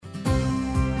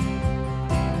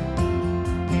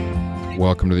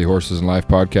welcome to the Horses and Life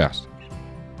podcast.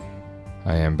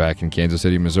 I am back in Kansas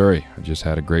City, Missouri. I just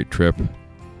had a great trip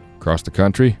across the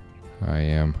country. I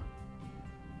am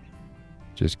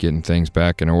just getting things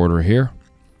back in order here.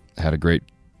 I had a great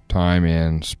time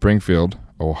in Springfield,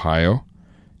 Ohio,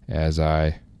 as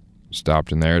I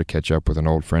stopped in there to catch up with an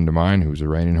old friend of mine who's a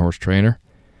reining horse trainer,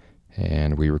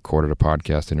 and we recorded a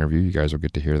podcast interview. You guys will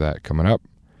get to hear that coming up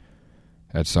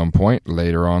at some point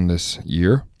later on this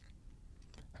year.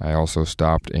 I also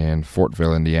stopped in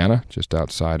Fortville, Indiana, just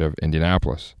outside of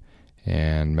Indianapolis,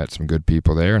 and met some good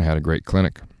people there and had a great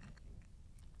clinic.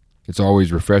 It's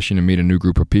always refreshing to meet a new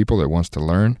group of people that wants to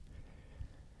learn.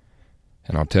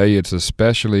 And I'll tell you, it's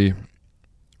especially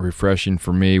refreshing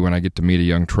for me when I get to meet a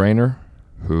young trainer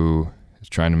who is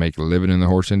trying to make a living in the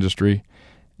horse industry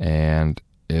and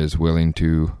is willing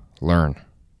to learn.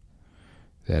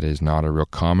 That is not a real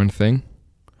common thing.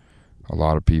 A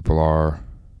lot of people are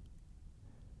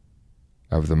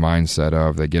of the mindset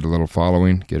of they get a little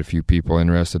following, get a few people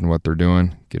interested in what they're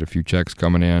doing, get a few checks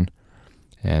coming in,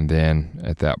 and then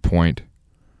at that point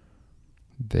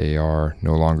they are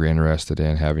no longer interested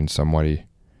in having somebody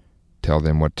tell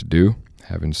them what to do,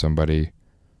 having somebody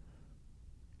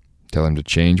tell them to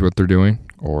change what they're doing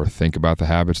or think about the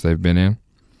habits they've been in.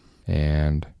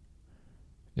 And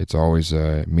it's always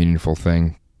a meaningful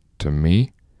thing to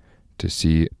me to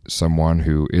see someone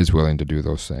who is willing to do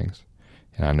those things.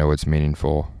 And I know it's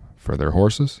meaningful for their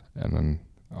horses and then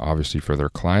obviously for their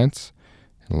clients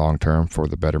and long term for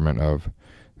the betterment of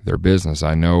their business.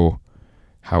 I know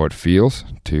how it feels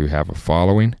to have a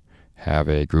following, have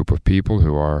a group of people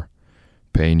who are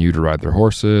paying you to ride their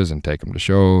horses and take them to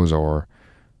shows or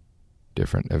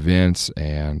different events,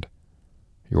 and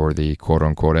you're the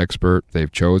quote-unquote expert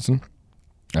they've chosen.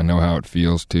 I know how it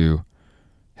feels to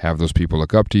have those people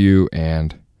look up to you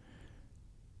and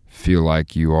feel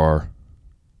like you are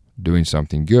doing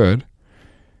something good.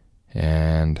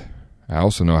 And I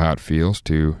also know how it feels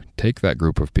to take that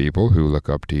group of people who look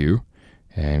up to you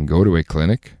and go to a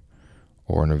clinic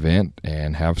or an event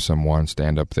and have someone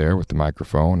stand up there with the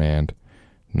microphone and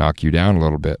knock you down a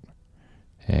little bit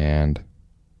and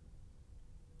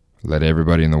let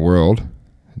everybody in the world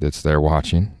that's there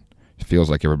watching, it feels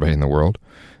like everybody in the world,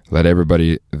 let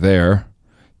everybody there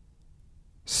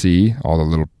see all the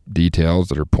little details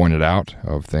that are pointed out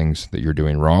of things that you're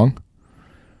doing wrong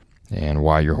and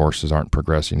why your horses aren't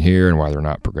progressing here and why they're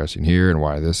not progressing here and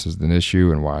why this is an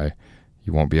issue and why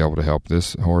you won't be able to help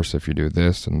this horse if you do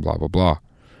this and blah, blah, blah.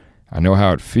 I know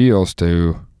how it feels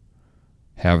to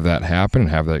have that happen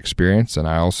and have that experience, and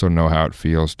I also know how it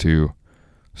feels to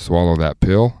swallow that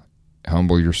pill,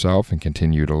 humble yourself, and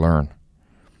continue to learn.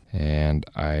 And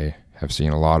I have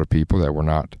seen a lot of people that were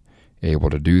not able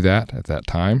to do that at that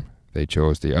time. They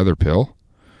chose the other pill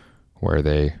where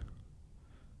they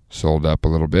sold up a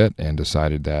little bit and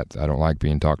decided that I don't like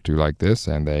being talked to like this,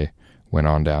 and they went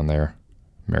on down their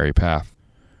merry path.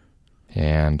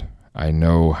 And I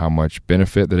know how much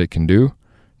benefit that it can do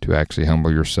to actually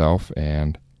humble yourself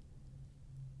and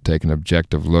take an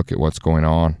objective look at what's going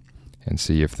on and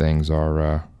see if things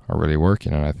are really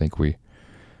working. And I think we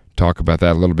talk about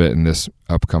that a little bit in this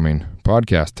upcoming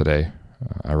podcast today,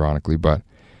 ironically, but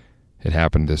it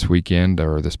happened this weekend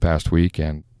or this past week,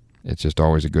 and it's just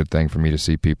always a good thing for me to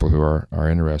see people who are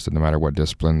interested, no matter what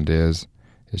discipline it is.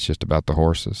 It's just about the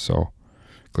horses. So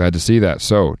glad to see that.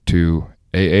 So to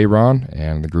Ron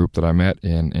and the group that I met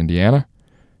in Indiana,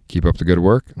 keep up the good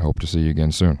work and hope to see you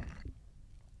again soon.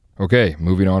 Okay,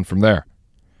 moving on from there.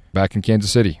 Back in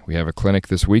Kansas City, we have a clinic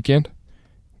this weekend,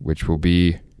 which will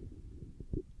be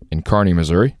in Kearney,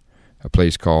 Missouri, a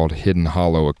place called Hidden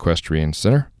Hollow Equestrian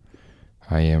Center.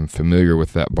 I am familiar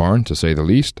with that barn, to say the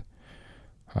least.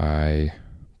 I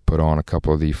put on a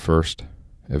couple of the first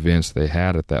events they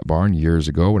had at that barn years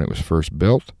ago when it was first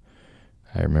built.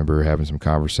 I remember having some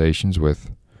conversations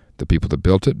with the people that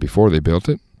built it before they built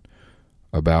it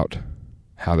about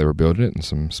how they were building it and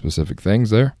some specific things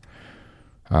there.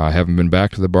 I haven't been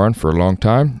back to the barn for a long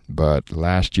time, but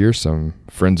last year some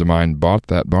friends of mine bought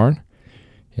that barn.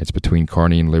 It's between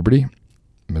Kearney and Liberty,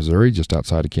 Missouri, just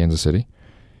outside of Kansas City.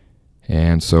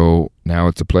 And so now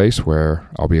it's a place where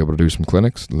I'll be able to do some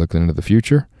clinics, looking into the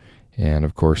future. And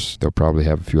of course, they'll probably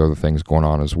have a few other things going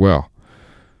on as well.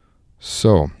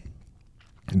 So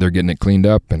they're getting it cleaned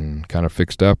up and kind of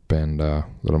fixed up and a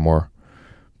little more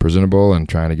presentable and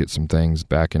trying to get some things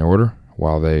back in order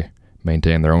while they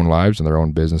maintain their own lives and their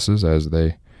own businesses as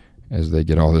they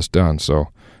get all this done. So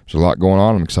there's a lot going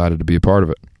on. I'm excited to be a part of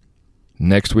it.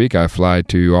 Next week, I fly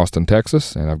to Austin,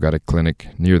 Texas, and I've got a clinic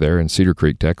near there in Cedar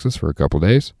Creek, Texas for a couple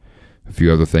days. A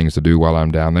few other things to do while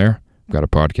I'm down there. I've got a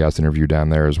podcast interview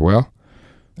down there as well.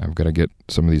 I'm going to get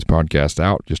some of these podcasts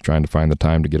out, just trying to find the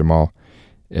time to get them all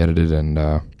edited and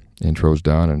intros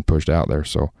done and pushed out there.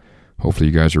 So hopefully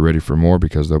you guys are ready for more,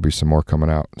 because there'll be some more coming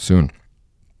out soon.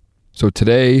 So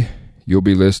today you'll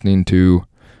be listening to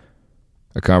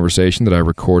a conversation that I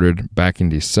recorded back in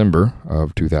December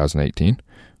of 2018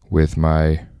 with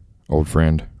my old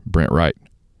friend Brent Wright.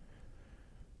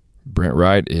 Brent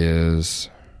Wright is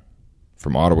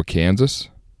from Ottawa, Kansas.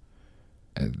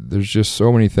 There's just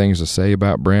so many things to say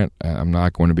about Brent. I'm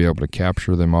not going to be able to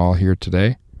capture them all here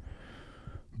today,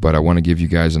 but I want to give you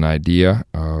guys an idea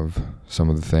of some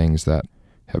of the things that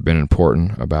have been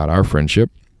important about our friendship.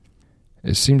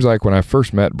 It seems like when I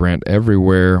first met Brent,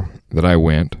 everywhere that I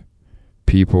went,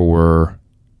 people were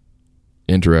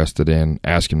interested in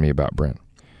asking me about Brent.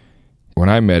 When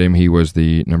I met him, he was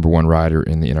the number one rider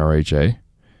in the NRHA.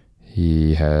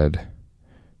 He had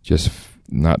just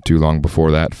not too long before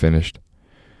that finished.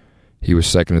 He was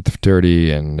second at the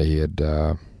fraternity, and he had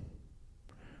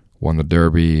won the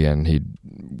Derby, and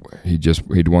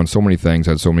he'd won so many things,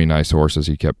 had so many nice horses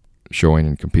he kept showing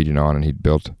and competing on, and he'd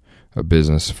built a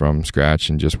business from scratch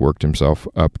and just worked himself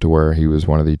up to where he was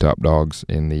one of the top dogs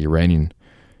in the reining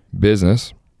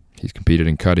business. He's competed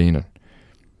in cutting, and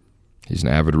he's an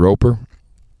avid roper.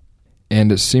 And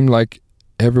it seemed like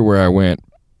everywhere I went,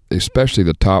 especially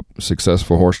the top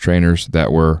successful horse trainers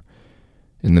that were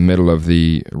in the middle of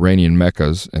the reining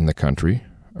meccas in the country,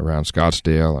 around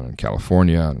Scottsdale and in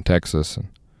California and Texas and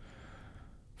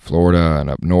Florida and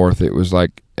up north, it was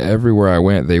like everywhere I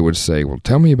went, they would say, well,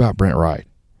 tell me about Brent Wright.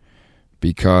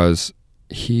 Because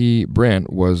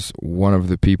Brent was one of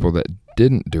the people that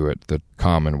didn't do it the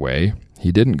common way.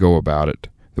 He didn't go about it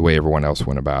the way everyone else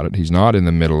went about it. He's not in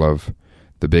the middle of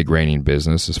the big reining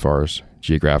business as far as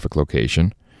geographic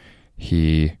location.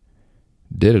 He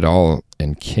did it all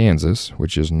in Kansas,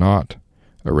 which is not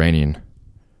a reining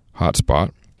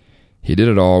hotspot. He did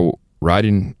it all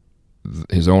riding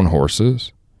his own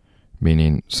horses,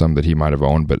 meaning some that he might have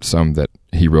owned, but some that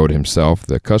he rode himself,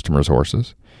 the customers'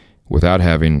 horses, without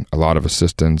having a lot of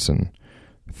assistance and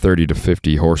 30 to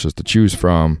 50 horses to choose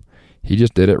from. He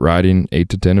just did it riding 8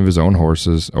 to 10 of his own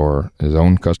horses or his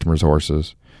own customers'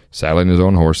 horses, saddling his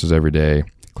own horses every day,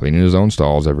 cleaning his own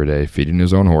stalls every day, feeding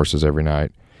his own horses every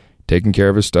night, taking care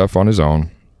of his stuff on his own.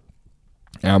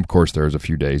 Now, of course, there was a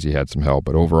few days he had some help,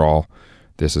 but overall,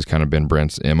 this has kind of been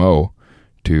Brent's MO,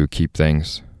 to keep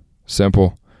things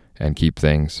simple and keep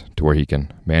things to where he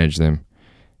can manage them.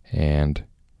 And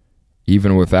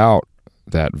even without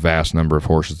that vast number of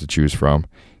horses to choose from,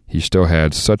 he still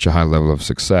had such a high level of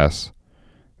success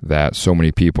that so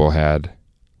many people had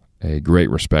a great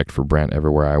respect for Brent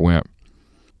everywhere I went.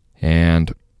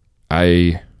 And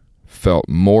I felt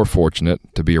more fortunate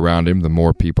to be around him the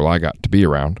more people I got to be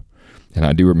around. And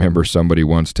I do remember somebody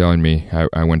once telling me,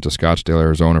 I went to Scottsdale,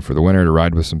 Arizona for the winter to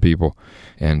ride with some people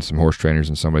and some horse trainers,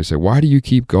 and somebody said, why do you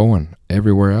keep going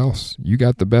everywhere else? You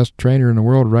got the best trainer in the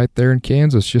world right there in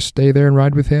Kansas. Just stay there and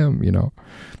ride with him,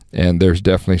 And there's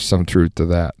definitely some truth to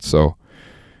that. So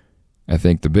I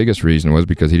think the biggest reason was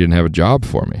because he didn't have a job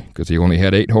for me, because he only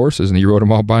had 8 horses and he rode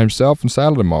them all by himself and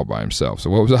saddled them all by himself. So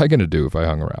what was I going to do if I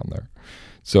hung around there?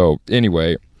 So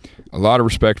anyway, a lot of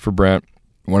respect for Brent.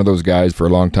 One of those guys, for a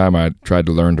long time, I tried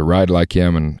to learn to ride like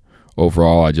him, and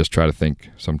overall, I just try to think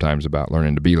sometimes about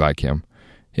learning to be like him.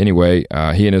 Anyway,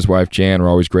 he and his wife, Jan, were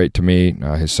always great to me,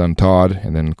 his son, Todd,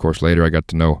 and then, of course, later I got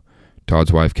to know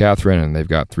Todd's wife, Catherine, and they've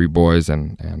got 3 boys,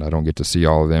 and I don't get to see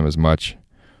all of them as much,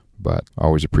 but I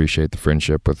always appreciate the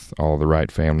friendship with all the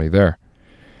Wright family there.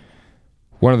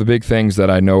 One of the big things that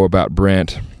I know about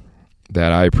Brent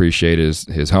that I appreciate is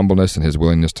his humbleness and his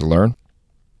willingness to learn,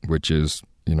 which is,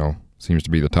 seems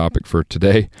to be the topic for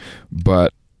today.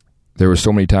 But there were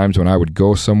so many times when I would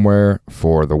go somewhere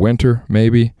for the winter,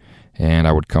 maybe, and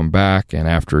I would come back, and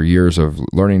after years of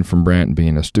learning from Brent,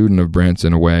 being a student of Brent's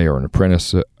in a way, or an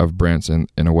apprentice of Brent's in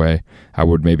a way, I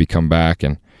would maybe come back,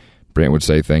 and Brent would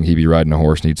say things. He'd be riding a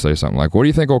horse, and he'd say something like, what do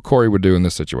you think old Corey would do in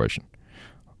this situation?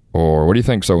 Or what do you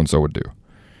think so-and-so would do?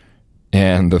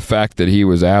 And the fact that he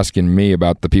was asking me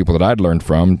about the people that I'd learned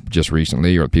from just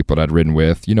recently, or the people that I'd ridden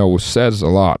with, says a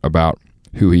lot about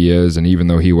who he is. And even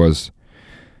though he was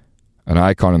an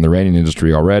icon in the reining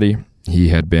industry already, he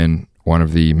had been one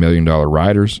of the $1 million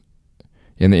riders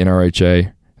in the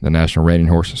NRHA, the National Reining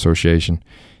Horse Association.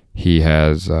 He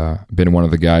has been one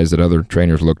of the guys that other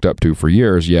trainers looked up to for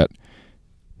years, yet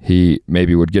he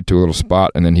maybe would get to a little spot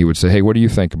and then he would say, hey, what do you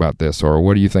think about this? Or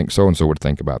what do you think so-and-so would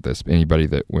think about this? Anybody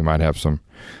that we might have some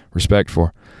respect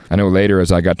for. I know later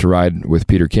as I got to ride with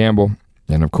Peter Campbell,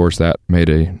 and of course that made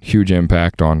a huge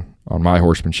impact on my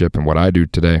horsemanship and what I do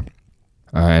today,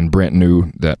 And Brent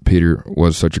knew that Peter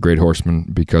was such a great horseman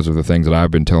because of the things that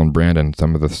I've been telling Brent and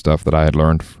some of the stuff that I had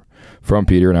learned from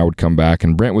Peter, and I would come back.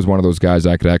 And Brent was one of those guys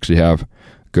I could actually have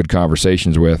good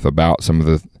conversations with about some of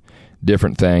the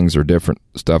different things or different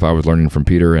stuff I was learning from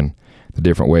Peter and the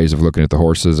different ways of looking at the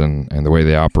horses and the way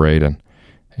they operate.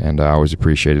 And I always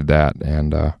appreciated that.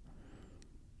 And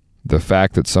the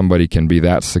fact that somebody can be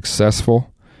that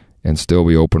successful and still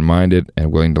be open-minded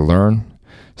and willing to learn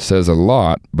says a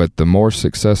lot. But the more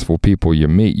successful people you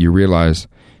meet, you realize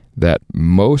that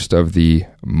most of the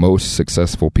most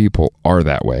successful people are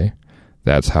that way.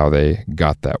 That's how they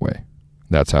got that way.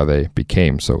 That's how they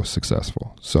became so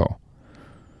successful. So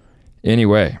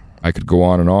anyway, I could go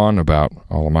on and on about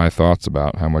all of my thoughts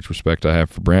about how much respect I have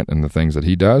for Brent and the things that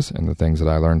he does and the things that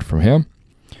I learned from him.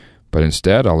 But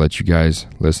instead, I'll let you guys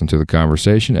listen to the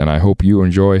conversation, and I hope you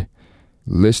enjoy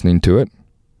listening to it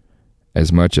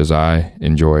as much as I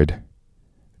enjoyed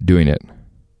doing it.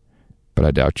 But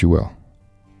I doubt you will.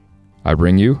 I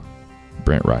bring you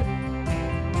Brent Wright.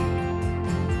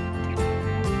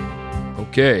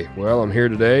 Okay, well, I'm here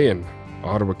today in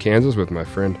Ottawa, Kansas with my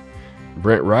friend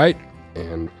Brent Wright,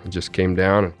 and I just came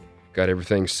down and got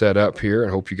everything set up here. I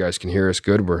hope you guys can hear us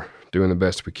good. We're doing the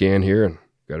best we can here, and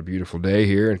got a beautiful day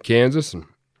here in Kansas. And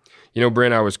you know,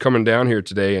 Brent, I was coming down here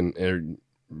today, and it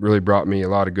really brought me a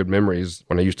lot of good memories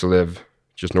when I used to live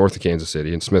just north of Kansas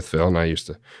City in Smithville, and I used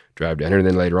to drive down here. And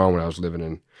then later on, when I was living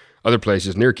in other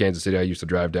places near Kansas City, I used to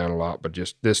drive down a lot. But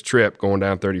just this trip, going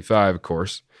down 35, of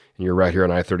course, and you're right here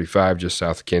on I-35, just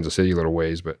south of Kansas City a little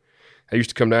ways. But I used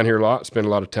to come down here a lot, spend a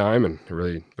lot of time, and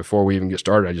really, before we even get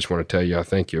started, I just want to tell you I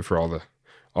thank you for all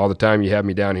the time you had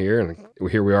me down here. And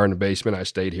here we are in the basement. I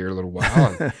stayed here a little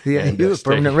while. And, yeah, you were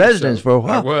permanent residence for a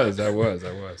while. I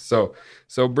was.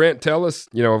 So Brent, tell us,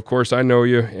 you know, of course I know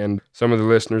you, and some of the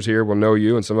listeners here will know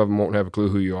you, and some of them won't have a clue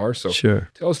who you are. So sure.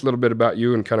 Tell us a little bit about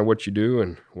you and kind of what you do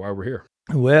and why we're here.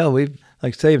 Well, we've,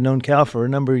 like I say, I've known Cal for a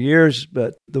number of years,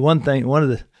 but one of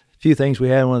the few things we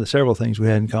had, one of the several things we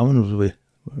had in common was we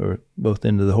were both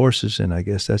into the horses, and I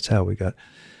guess that's how we got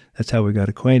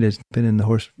acquainted. Been in the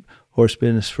horse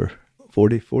business for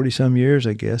 40 some years,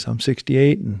 I guess. I'm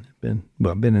 68 and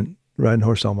I've been riding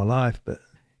horse all my life. But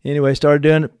anyway, started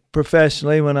doing it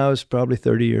professionally when I was probably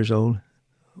 30 years old.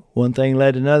 One thing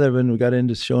led to another when we got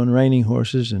into showing reining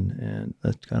horses, and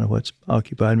that's kind of what's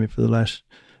occupied me for the last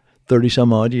 30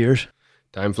 some odd years.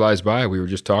 Time flies by. We were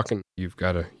just talking. You've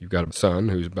got a son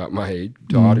who's about my age,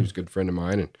 Todd, who's a good friend of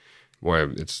mine, and boy,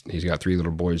 he's got 3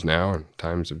 little boys now, and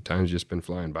time's just been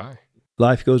flying by.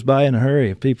 Life goes by in a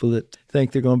hurry. People that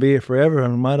think they're going to be here forever,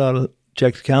 and might ought to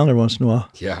check the calendar once in a while.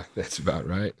 Yeah, that's about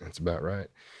right.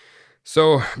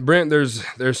 So, Brent, there's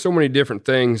so many different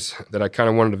things that I kind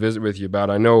of wanted to visit with you about.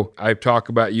 I know I talk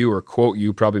about you or quote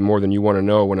you probably more than you want to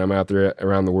know when I'm out there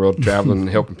around the world traveling and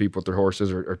helping people with their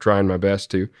horses or trying my best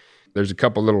to. There's a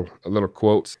couple little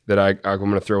quotes that I'm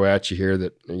going to throw at you here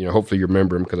that, you know, hopefully you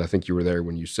remember them because I think you were there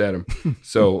when you said them.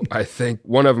 So I think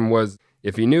one of them was,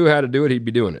 if he knew how to do it, he'd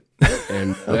be doing it.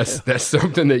 And that's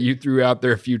something that you threw out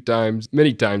there a few times.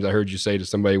 Many times I heard you say to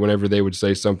somebody whenever they would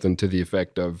say something to the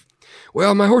effect of,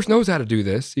 well, my horse knows how to do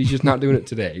this. He's just not doing it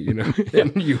today, you know.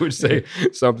 And you would say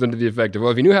something to the effect of, well,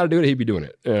 if he knew how to do it, he'd be doing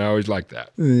it. And I always liked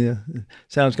that. Yeah.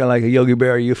 Sounds kind of like a Yogi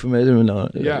Berra euphemism.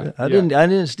 Yeah. I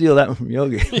didn't steal that from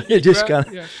Yogi. It just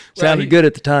kind of sounded good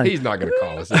at the time. He's not going to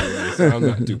call us anyway, so I'm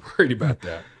not too worried about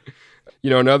that. You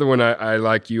know, another one I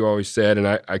like you always said, and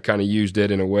I kind of used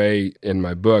it in a way in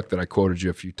my book that I quoted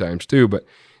you a few times too, but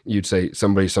you'd say,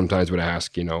 somebody sometimes would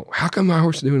ask, you know, how come my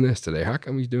horse is doing this today? How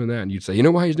come he's doing that? And you'd say, you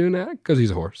know why he's doing that? Because he's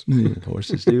a horse.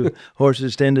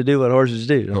 Horses tend to do what horses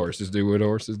do. Horses do what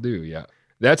horses do, yeah.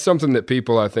 That's something that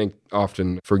people, I think,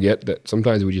 often forget, that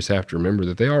sometimes we just have to remember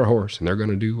that they are a horse and they're going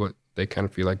to do what they kind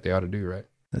of feel like they ought to do, right?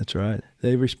 That's right.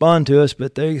 They respond to us,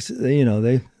 but they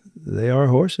are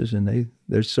horses, and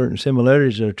there's certain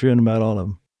similarities that are true about all of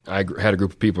them. I had a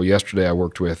group of people yesterday I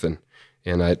worked with, and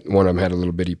one of them had a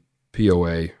little bitty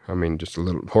POA. I mean, just a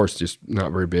little horse, just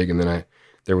not very big. And then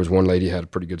there was one lady had a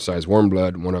pretty good sized warm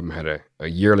blood. One of them had a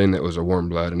yearling that was a warm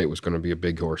blood, and it was going to be a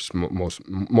big horse.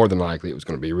 More than likely, it was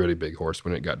going to be a really big horse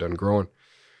when it got done growing.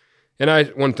 And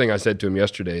one thing I said to him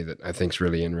yesterday that I think is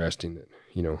really interesting, that,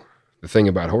 you know, the thing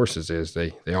about horses is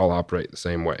they all operate the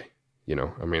same way. You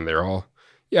know, I mean, they're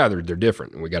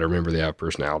different. And we got to remember they have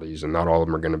personalities, and not all of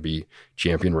them are going to be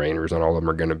champion reiners. Not all of them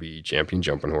are going to be champion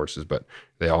jumping horses, but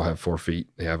they all have 4 feet.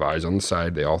 They have eyes on the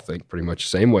side. They all think pretty much the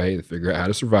same way. They figure out how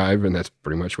to survive, and that's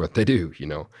pretty much what they do, you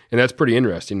know. And that's pretty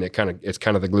interesting. It's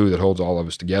kind of the glue that holds all of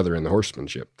us together in the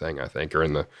horsemanship thing, I think, or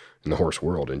in the horse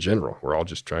world in general. We're all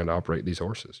just trying to operate these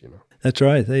horses, you know. That's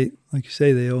right. They, like you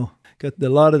say, they all got a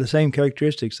lot of the same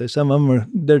characteristics. Some of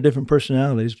them they're different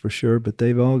personalities for sure, but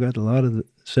they've all got a lot of the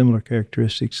similar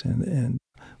characteristics, and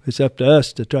it's up to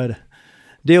us to try to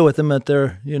deal with them at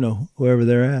their, wherever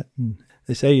they're at. And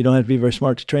they say you don't have to be very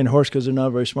smart to train a horse because they're not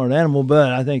a very smart animal,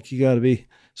 but I think you got to be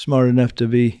smart enough to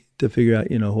figure out,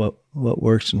 what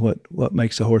works and what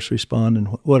makes a horse respond and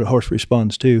what a horse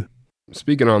responds to.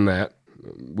 Speaking on that,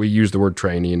 we use the word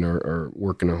training or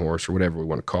working a horse or whatever we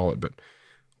want to call it, but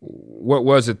what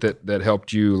was it that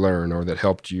helped you learn or that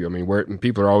helped you? I mean, where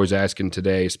people are always asking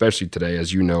today, especially today,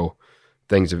 as you know,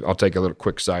 I'll take a little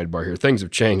quick sidebar here. Things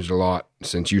have changed a lot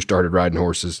since you started riding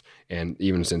horses, and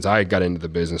even since I got into the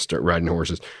business, start riding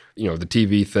horses. The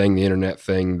TV thing, the internet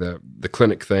thing, the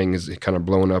clinic thing is kind of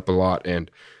blowing up a lot,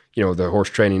 and the horse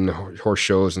training, the horse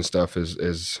shows and stuff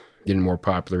is getting more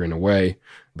popular in a way,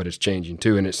 but it's changing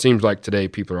too. And it seems like today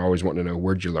people are always wanting to know,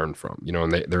 where'd you learn from?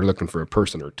 And they're looking for a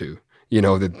person or two,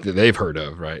 that they've heard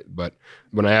of, right? But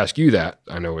when I ask you that,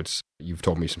 I know you've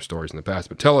told me some stories in the past,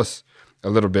 but tell us a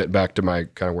little bit back to my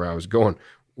kind of where I was going.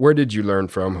 Where did you learn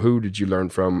from? Who did you learn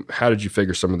from? How did you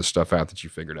figure some of the stuff out that you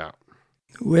figured out?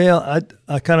 Well,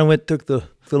 I kind of took the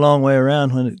long way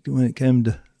around when it came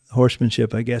to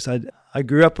horsemanship, I guess. I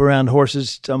grew up around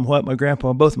horses somewhat.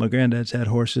 Both my granddads had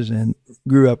horses and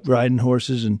grew up riding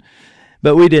horses,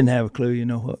 but we didn't have a clue,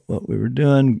 what we were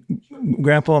doing.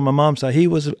 Grandpa on my mom's side, he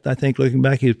was, I think, looking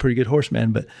back, he was a pretty good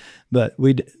horseman, but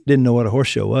we didn't know what a horse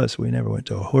show was. We never went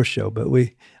to a horse show, but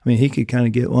he could kind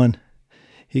of get one.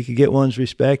 He could get one's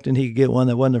respect, and he could get one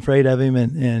that wasn't afraid of him,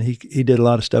 and he did a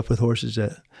lot of stuff with horses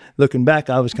that, looking back,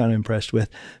 I was kind of impressed with.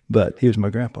 But he was my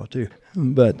grandpa too.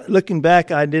 But looking back,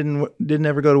 I didn't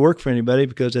ever go to work for anybody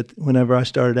because whenever I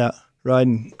started out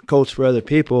riding colts for other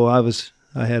people,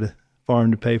 I had a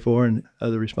farm to pay for and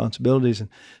other responsibilities, and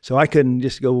so I couldn't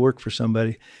just go work for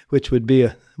somebody, which would be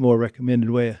a more recommended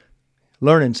way of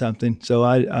learning something. So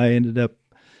I ended up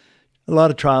a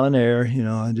lot of trial and error.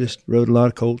 I just rode a lot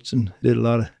of colts and did a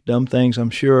lot of dumb things,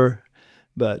 I'm sure.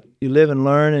 But you live and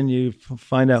learn, and you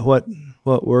find out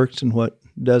what works and what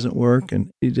doesn't work, and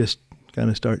you just kind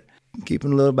of start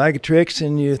keeping a little bag of tricks,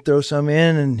 and you throw some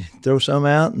in and throw some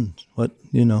out, and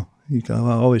I'm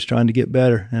always trying to get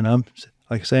better. And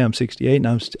like I say, I'm 68, and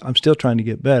I'm still trying to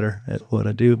get better at what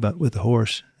I do with the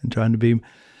horse, and trying to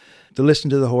listen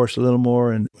to the horse a little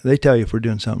more, and they tell you if we're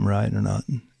doing something right or not.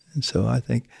 And so I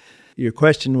think your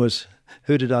question was,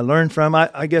 who did I learn from?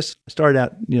 I guess I started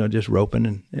out, just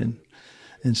roping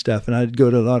and stuff, and I'd go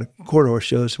to a lot of quarter horse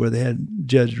shows where they had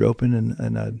judged roping,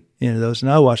 and I'd enter those.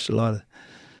 And I watched a lot of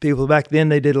people back then.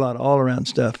 They did a lot of all around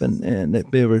stuff, and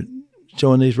they were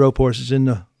showing these rope horses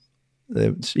they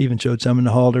even showed some in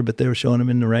the halter, but they were showing them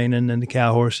in the reining and the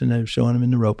cow horse, and they were showing them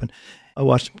in the roping. I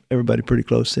watched everybody pretty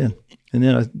close then. And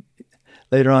then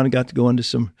later on I got to go into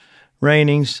some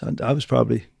reinings. I was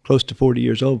probably close to 40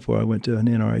 years old before I went to an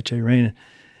NRHA reining.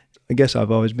 I guess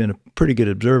I've always been a pretty good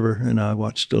observer, and I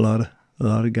watched a lot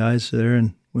of guys there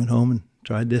and went home and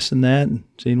tried this and that and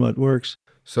seen what works.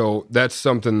 So that's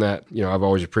something that, I've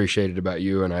always appreciated about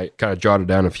you, and I kind of jotted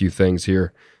down a few things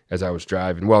here as I was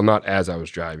driving. Well, not as I was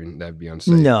driving. That'd be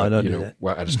unsafe. No, don't do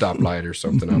that. At a stoplight or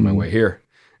something on my way here,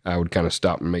 I would kind of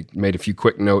stop and made a few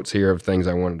quick notes here of things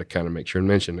I wanted to kind of make sure and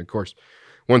mention. Of course,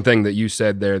 one thing that you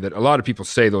said there that a lot of people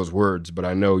say those words, but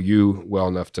I know you well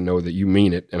enough to know that you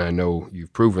mean it, and I know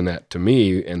you've proven that to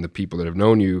me and the people that have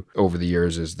known you over the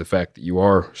years, is the fact that you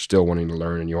are still wanting to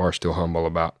learn and you are still humble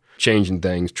about changing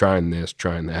things, trying this,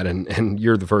 trying that. And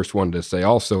you're the first one to say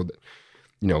also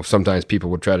that, sometimes people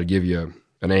would try to give you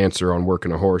an answer on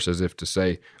working a horse as if to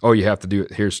say, oh, you have to do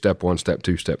it. Here's step 1, step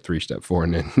 2, step 3, step 4.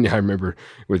 And then I remember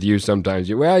with you sometimes,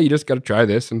 you just got to try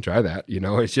this and try that.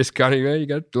 It's just kind of, you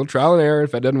got a little trial and error.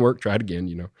 If that doesn't work, try it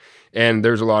again, And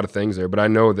there's a lot of things there. But I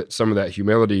know that some of that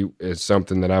humility is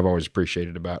something that I've always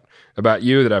appreciated about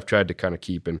you, that I've tried to kind of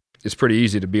keep. And it's pretty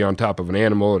easy to be on top of an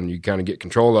animal and you kind of get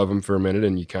control of them for a minute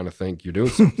and you kind of think you're doing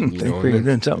something. You're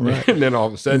doing something right. And then all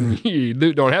of a sudden you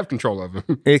don't have control of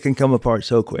them. It can come apart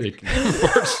so quick. It can come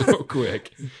apart so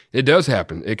quick. It does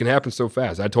happen. It can happen so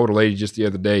fast. I told a lady just the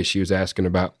other day, she was asking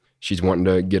about, she's wanting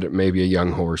to get maybe a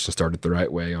young horse and start it the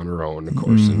right way on her own, of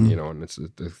course. And, and it's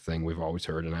the thing we've always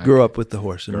heard. And I grow up with the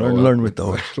horse and learn with the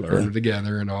horse. Learn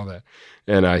together and all that.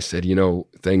 And I said,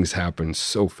 things happen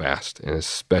so fast, and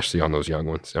especially on those young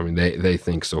ones. I mean, they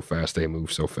think so fast, they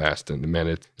move so fast, and man,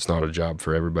 it's not a job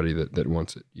for everybody that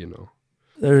wants it,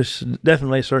 There's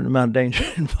definitely a certain amount of danger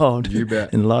involved you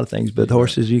bet. In a lot of things, but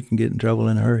horses, you can get in trouble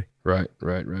in a hurry. Right.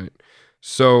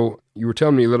 So you were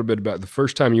telling me a little bit about the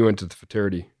first time you went to the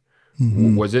fraternity.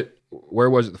 Mm-hmm. Was it Where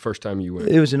was it the first time you went?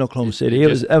 It was in Oklahoma City. That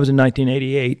was in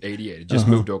 1988. 88. It just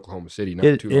moved to Oklahoma City.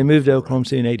 It moved to Oklahoma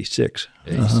City in 86.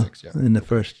 86, yeah. And the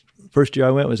first year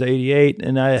I went was 88,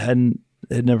 and I had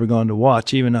never gone to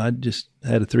watch. Even I just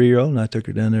had a 3-year-old, and I took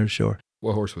her down there to show her.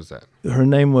 What horse was that? Her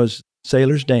name was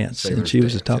Sailor's Dance, and she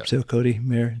was a Topsail Cody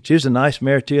mare. She was a nice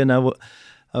mare too, and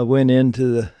I went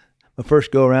into my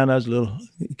first go around. I was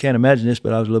you can't imagine this,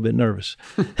 but I was a little bit nervous.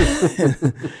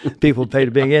 People paid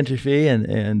a big entry fee,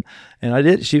 and I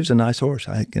did. She was a nice horse.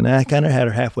 I kind of had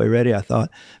her halfway ready, I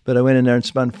thought, but I went in there and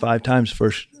spun 5 times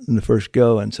in the first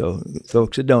go. And so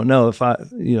folks that don't know,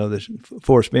 there's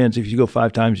 4 spins. If you go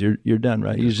 5 times, you're done,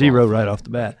 right? You zero right off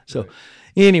the bat. So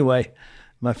anyway,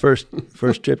 my first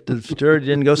trip to the Futurity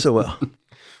didn't go so well.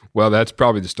 Well, that's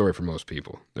probably the story for most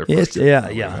people. Yeah.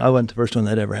 I wasn't the first one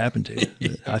that ever happened to.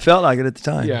 Yeah. I felt like it at the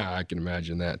time. Yeah, I can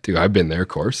imagine that too. I've been there, of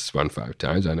course, spun 5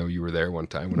 times. I know you were there one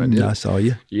time when I did. I saw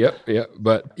you. Yep.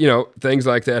 But things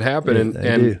like that happen,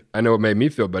 and I know it made me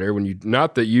feel better when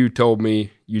not that you told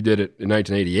me you did it in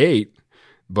 1988,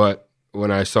 but when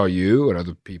I saw you and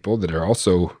other people that are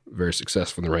also very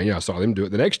successful in the reining, I saw them do it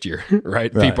the next year,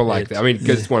 right? People like that. I mean,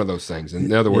 because it's one of those things. And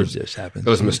in other words,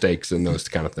 those mistakes and those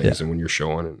kind of things, and when you're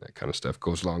showing and that kind of stuff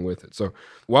goes along with it. So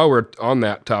while we're on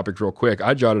that topic real quick,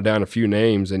 I jotted down a few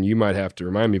names, and you might have to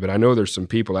remind me, but I know there's some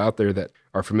people out there that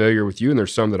are familiar with you, and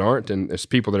there's some that aren't, and there's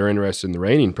people that are interested in the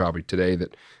reining probably today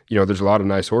that, there's a lot of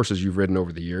nice horses you've ridden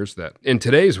over the years that in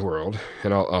today's world,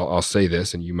 and I'll say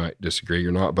this, and you might disagree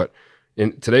or not, but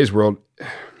in today's world,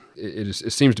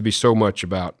 it seems to be so much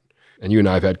about, and you and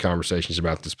I have had conversations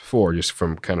about this before, just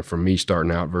from me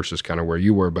starting out versus kind of where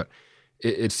you were, but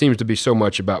it seems to be so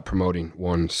much about promoting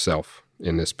oneself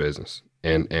in this business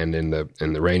and in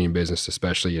the reining business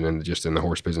especially, and just in the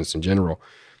horse business in general.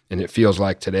 And it feels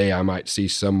like today I might see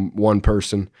one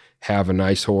person have a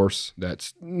nice horse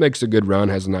that makes a good run,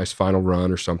 has a nice final run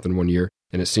or something one year,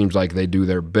 and it seems like they do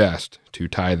their best to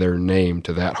tie their name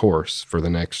to that horse for the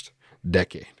next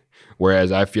decade.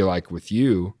 Whereas I feel like with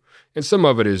you, and some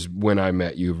of it is when I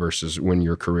met you versus when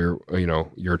your career,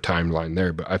 your timeline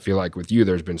there, but I feel like with you,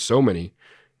 there's been so many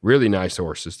really nice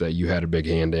horses that you had a big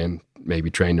hand in,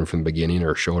 maybe trained them from the beginning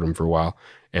or showed them for a while,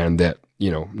 and that,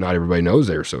 not everybody knows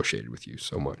they're associated with you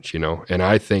so much, and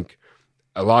I think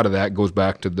a lot of that goes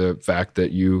back to the fact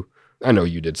that I know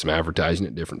you did some advertising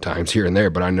at different times here and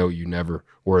there, but I know you never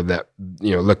were that,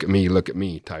 look at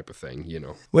me type of thing,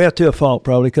 Well, to a fault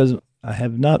probably, because I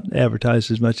have not advertised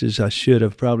as much as I should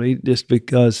have, probably just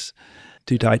because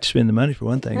too tight to spend the money for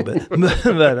one thing. But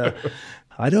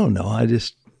I don't know. I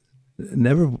just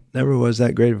never was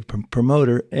that great of a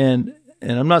promoter, and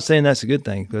I'm not saying that's a good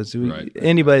thing, because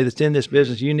anybody that's in this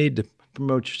business, you need to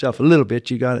promote yourself a little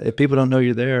bit. If people don't know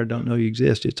you're there or don't know you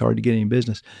exist, it's hard to get any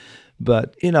business.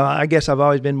 But I guess I've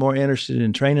always been more interested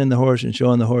in training the horse and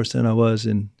showing the horse than I was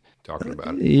in talking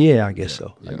about it. Yeah, I guess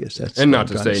so. Yeah. I guess that's, and not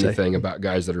to say anything about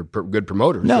guys that are good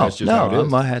promoters. No, that's just how it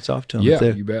is. My hat's off to them. Yeah,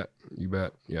 you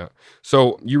bet. Yeah.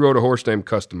 So you rode a horse named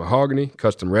Custom Mahogany,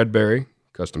 Custom Redberry,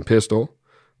 Custom Pistol,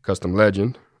 Custom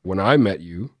Legend. When I met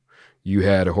you, you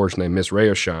had a horse named Miss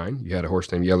Rayo Shine. You had a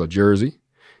horse named Yellow Jersey,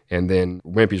 and then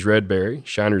Wimpy's Redberry,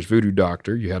 Shiner's Voodoo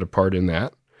Doctor. You had a part in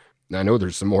that. And I know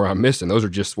there's some more I'm missing. Those are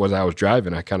just what I was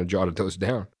driving. I kind of jotted those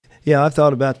down. Yeah, I've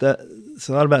thought about that.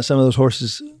 Thought about some of those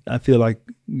horses. I feel like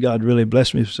God really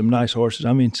blessed me with some nice horses.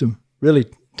 I mean, some really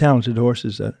talented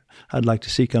horses that I'd like to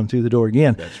see come through the door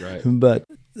again. That's right. But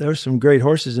there's some great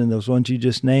horses in those ones you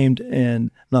just named, and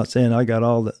I'm not saying I got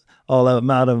all of them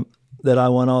out of that I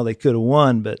won all they could have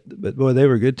won, but boy, they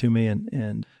were good to me.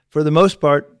 And for the most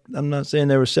part, I'm not saying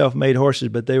they were self-made horses,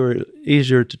 but they were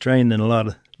easier to train than a lot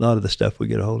of the stuff we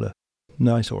get a hold of.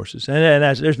 Nice horses, and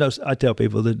I tell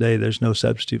people today there's no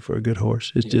substitute for a good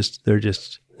horse. It's just there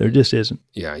just isn't.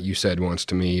 Yeah, you said once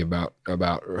to me about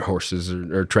horses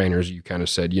or trainers. You kind of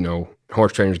said,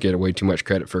 horse trainers get way too much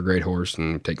credit for a great horse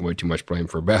and take way too much blame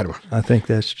for a bad one. I think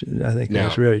that's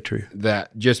really true.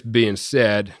 That just being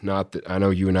said, not that I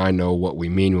know you and I know what we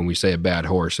mean when we say a bad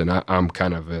horse, and I'm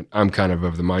kind of the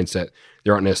mindset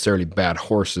there aren't necessarily bad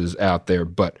horses out there,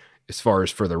 but as far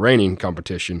as for the reining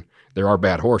competition, there are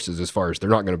bad horses as far as they're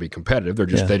not going to be competitive.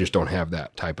 They just don't have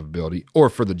that type of ability. Or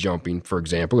for the jumping, for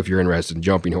example, if you're interested in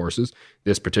jumping horses,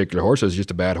 this particular horse is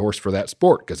just a bad horse for that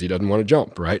sport because he doesn't want to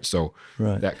jump, right? So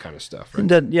that kind of stuff. Right?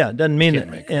 It doesn't mean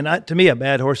that. And to me, a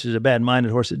bad horse is a bad-minded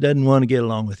horse that doesn't want to get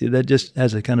along with you. That just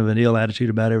has a kind of an ill attitude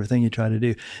about everything you try to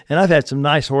do. And I've had some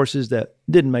nice horses that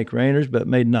didn't make reiners, but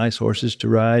made nice horses to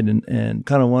ride and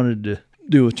kind of wanted to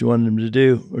do what you wanted them to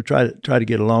do, or try to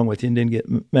get along with you, and didn't get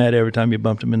mad every time you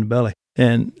bumped them in the belly.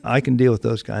 And I can deal with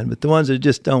those kinds, but the ones that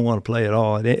just don't want to play at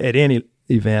all at any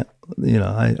event,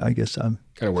 I guess I'm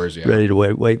kind of wears you out. ready to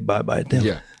wave bye-bye at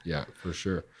them. Yeah, for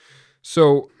sure.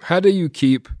 So how do you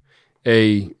keep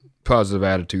a positive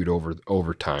attitude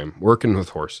over time, working with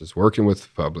horses, working with the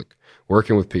public,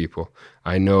 working with people?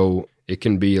 I know it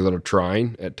can be a little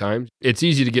trying at times. It's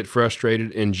easy to get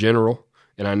frustrated in general,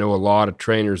 and I know a lot of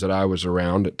trainers that I was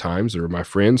around at times, or my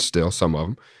friends still, some of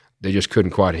them, they just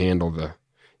couldn't quite handle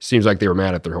seems like they were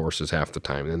mad at their horses half the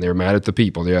time, and they were mad at the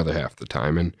people the other half the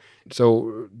time. And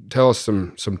so tell us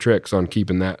some tricks on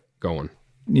keeping that going.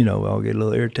 I'll get a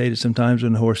little irritated sometimes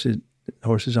when the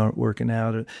horses aren't working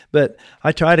out. But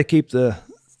I try to keep the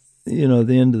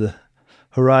end of the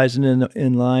horizon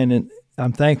in line, and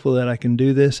I'm thankful that I can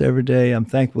do this every day. I'm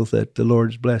thankful that the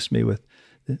Lord's blessed me with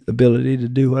the ability to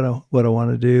do what I want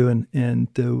to do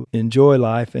and to enjoy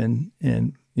life. And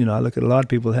I look at a lot of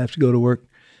people that have to go to work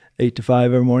 8 to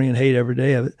 5 every morning and hate every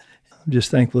day of it. I'm just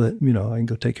thankful that, I can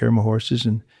go take care of my horses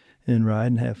and ride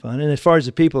and have fun. And as far as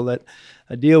the people that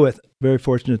I deal with, very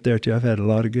fortunate there too. I've had a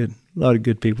lot of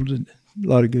good people, a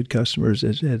lot of good customers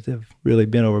that have really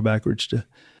been over backwards to,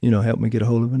 help me get a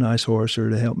hold of a nice horse or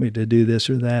to help me to do this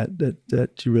or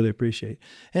that you really appreciate.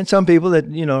 And some people that,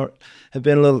 have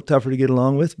been a little tougher to get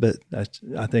along with, but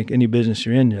I think any business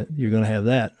you're in, you're going to have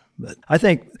that. But I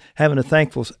think having a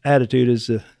thankful attitude is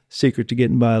the secret to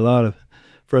getting by a lot of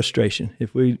frustration.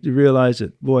 If we realize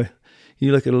that, boy,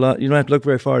 you look at a lot, you don't have to look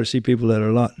very far to see people that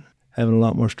are having a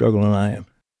lot more struggle than I am.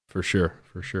 For sure.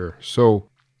 So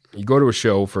you go to a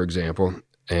show, for example,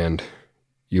 and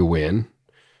you win,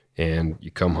 and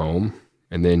you come home,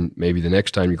 and then maybe the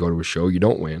next time you go to a show, you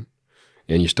don't win,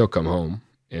 and you still come home,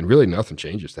 and really nothing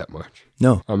changes that much.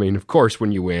 No. I mean, of course,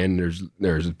 when you win,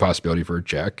 there's a possibility for a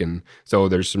check, and so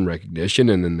there's some recognition,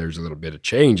 and then there's a little bit of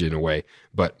change in a way,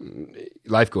 but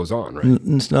life goes on, right?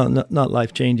 It's not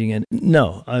life-changing. And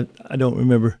no, I don't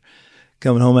remember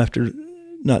coming home after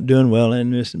not doing well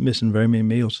and missing very many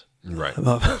meals. Right.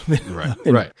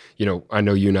 Right. I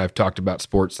know you and I have talked about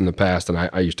sports in the past, and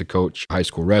I used to coach high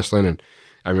school wrestling, and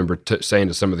I remember saying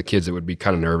to some of the kids that would be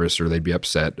kind of nervous or they'd be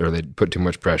upset or they'd put too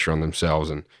much pressure on themselves.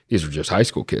 And these were just high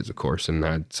school kids, of course.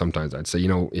 And sometimes I'd say,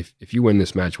 if you win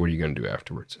this match, what are you going to do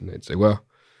afterwards? And they'd say, well,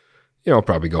 I'll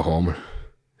probably go home and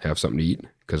have something to eat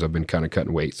because I've been kind of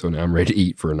cutting weight. So now I'm ready to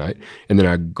eat for a night. And then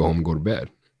I'd go home and go to bed.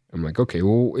 I'm like, okay,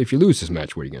 well, if you lose this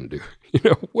match, what are you going to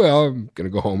do? Well, I'm going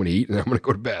to go home and eat, and then I'm going to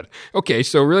go to bed. Okay,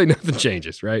 so really nothing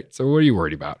changes, right? So what are you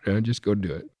worried about? Just go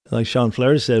do it. Like Sean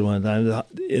Flair said one time,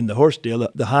 in the horse deal,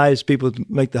 the highs, people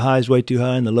make the highs way too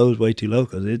high and the lows way too low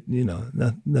because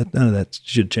none of that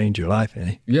should change your life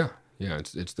any. Yeah,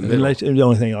 it's the middle. The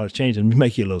only thing that ought to change is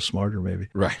make you a little smarter, maybe.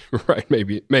 Right,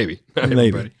 maybe. Not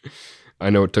everybody. I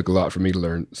know it took a lot for me to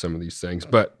learn some of these things,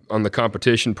 but on the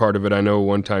competition part of it, I know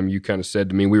one time you kind of said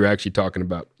to me, we were actually talking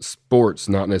about sports,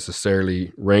 not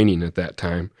necessarily reining at that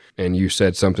time, and you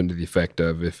said something to the effect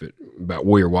of about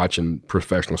we were watching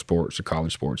professional sports or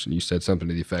college sports, and you said something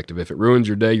to the effect of if it ruins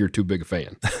your day, you're too big a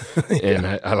fan. And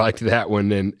I liked that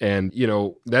one, and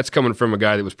that's coming from a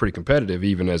guy that was pretty competitive,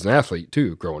 even as an athlete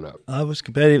too, growing up. I was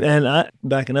competitive, and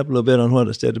backing up a little bit on what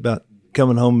I said about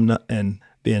coming home and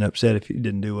being upset if you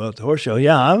didn't do well at the horse show.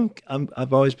 Yeah,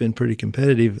 I've always been pretty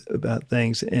competitive about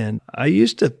things, and I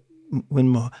used to, when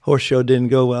my horse show didn't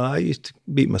go well, I used to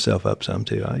beat myself up some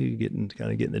too. I used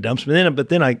to get in the dumps, but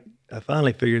then I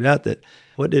finally figured out that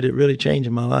what did it really change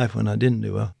in my life when I didn't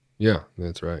do well? Yeah,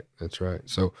 that's right.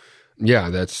 So, yeah,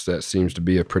 that seems to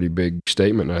be a pretty big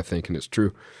statement, I think, and it's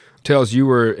true. Tells you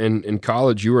were in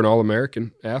college, you were an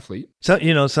All-American athlete. So,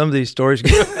 some of these stories,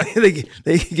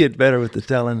 they get better with the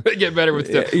telling. They get better with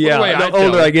the telling. Yeah, the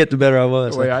older I get, the better I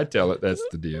was. The way I tell it, that's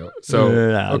the deal. So,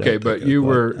 okay, but you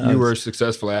were a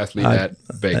successful athlete at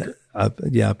Baker. I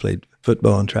played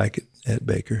football and track at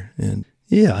Baker. And,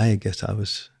 I guess I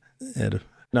had a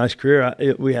nice career.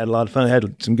 We had a lot of fun. I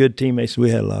had some good teammates.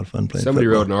 We had a lot of fun playing Somebody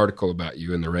football. wrote an article about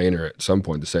you in the Rainer at some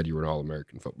point that said you were an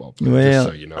All-American football player. Well, just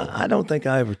so you know. I don't think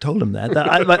I ever told him that.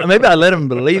 Maybe I let him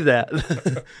believe that.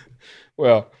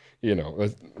 Well, what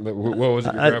was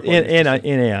it your grandpa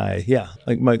NAI, yeah.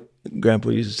 Like my grandpa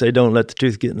used to say, don't let the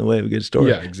truth get in the way of a good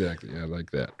story. Yeah, exactly. I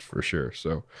like that for sure.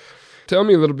 So tell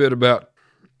me a little bit about,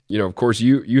 of course,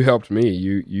 you helped me.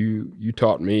 You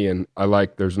taught me, and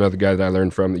there's another guy that I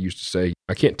learned from that used to say,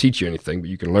 I can't teach you anything, but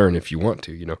you can learn if you want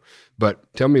to, But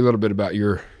tell me a little bit about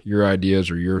your ideas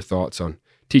or your thoughts on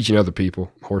teaching other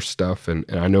people horse stuff. And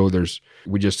I know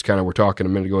we just kind of were talking a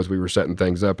minute ago as we were setting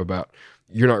things up about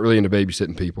you're not really into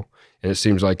babysitting people. And it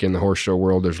seems like in the horse show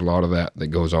world, there's a lot of that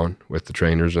goes on with the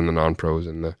trainers and the non-pros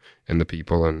and the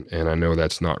people. And I know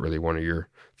that's not really one of your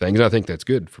things. I think that's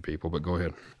good for people, but go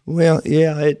ahead. Well,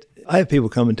 yeah, I have people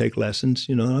come and take lessons,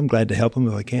 and I'm glad to help them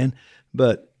if I can.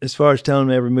 But as far as telling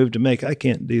them every move to make, I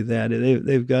can't do that.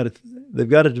 They've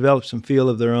got to develop some feel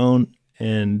of their own,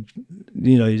 and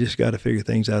you just got to figure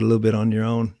things out a little bit on your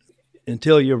own.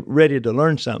 Until you're ready to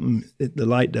learn something, the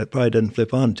light that probably doesn't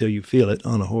flip on until you feel it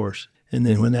on a horse. And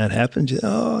then when that happens,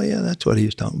 oh yeah, that's what he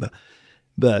was talking about.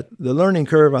 But the learning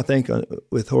curve, I think,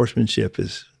 with horsemanship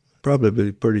is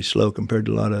probably pretty slow compared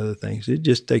to a lot of other things. It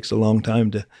just takes a long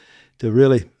time to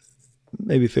really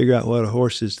maybe figure out what a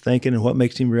horse is thinking and what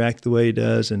makes him react the way he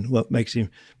does and what makes him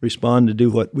respond to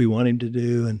do what we want him to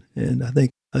do. And I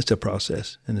think that's a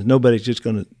process. And nobody's just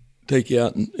going to take you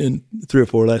out in 3 or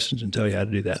 4 lessons and tell you how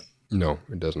to do that. No,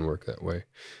 it doesn't work that way.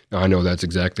 Now, I know that's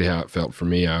exactly how it felt for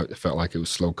me. I felt like it was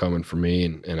slow coming for me,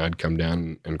 and I'd come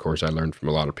down, and of course I learned from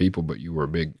a lot of people, but you were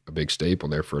a big staple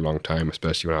there for a long time,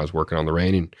 especially when I was working on the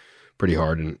reining pretty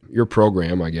hard. And your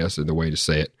program, I guess, is the way to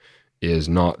say it, is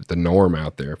not the norm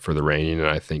out there for the reining, and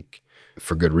I think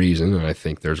for good reason, and I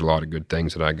think there's a lot of good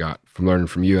things that I got from learning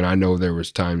from you. And I know there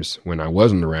was times when I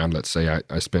wasn't around. Let's say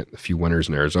I spent a few winters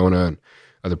in Arizona and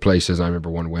other places. I remember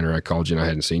one winter I called you and I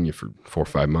hadn't seen you for 4 or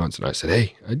 5 months. And I said,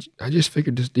 hey, I just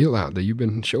figured this deal out that you've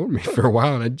been showing me for a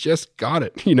while, and I just got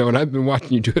it, and I've been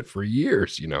watching you do it for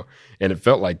years, and it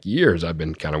felt like years I've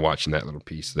been kind of watching that little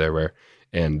piece there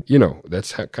and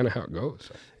that's kind of how it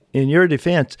goes. In your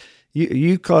defense,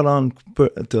 you caught on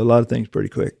to a lot of things pretty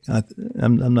quick.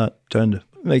 I'm not trying to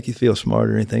make you feel smart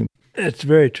or anything. It's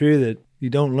very true that you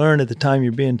don't learn at the time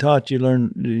you're being taught. You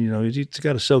learn, it's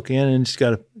got to soak in, and it's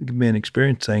got to be an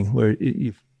experience thing where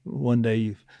one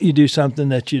day you do something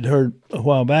that you'd heard a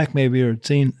while back maybe or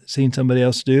seen somebody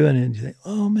else do, and you think,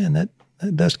 oh man, that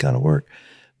does kind of work.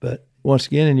 But once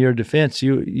again, in your defense,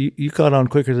 you caught on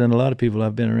quicker than a lot of people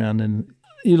I've been around, and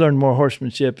you learned more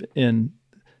horsemanship in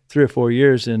 3 or 4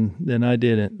 years than I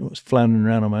did. I was floundering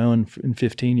around on my own in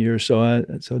 15 years. So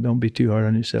don't be too hard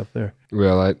on yourself there.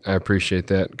 Well, I appreciate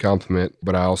that compliment,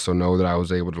 but I also know that I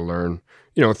was able to learn,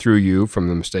 through you from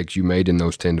the mistakes you made in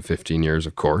those 10 to 15 years,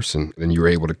 of course, and then you were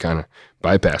able to kind of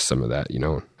bypass some of that.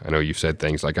 I know you've said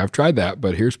things like, I've tried that,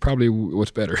 but here's probably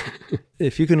what's better.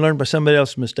 If you can learn by somebody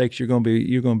else's mistakes, you're going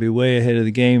to be way ahead of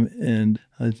the game. And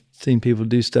I've seen people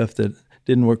do stuff that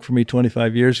didn't work for me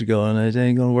 25 years ago, and it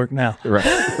ain't going to work now.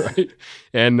 Right.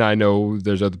 And I know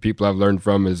there's other people I've learned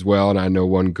from as well, and I know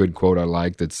one good quote I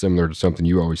like that's similar to something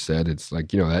you always said. It's like,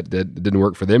 that didn't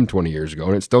work for them 20 years ago,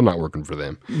 and it's still not working for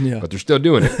them. Yeah. But they're still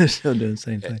doing it. They're still doing the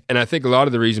same thing. And I think a lot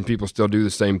of the reason people still do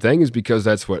the same thing is because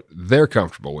that's what they're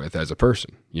comfortable with as a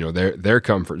person. Their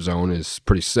comfort zone is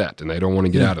pretty set, and they don't want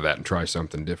to get out of that and try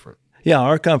something different. Yeah,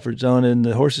 our comfort zone and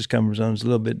the horse's comfort zone is a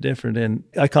little bit different, and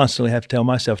I constantly have to tell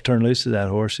myself, turn loose of that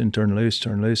horse and turn loose,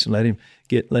 and let him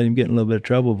get in a little bit of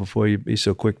trouble before you be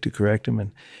so quick to correct him.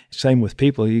 And same with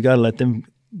people, you got to let them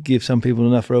give some people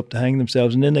enough rope to hang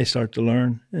themselves, and then they start to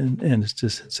learn. And it's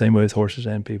just the same way with horses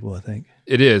and people, I think.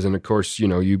 It is, and of course,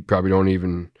 you probably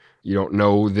you don't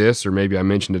know this, or maybe I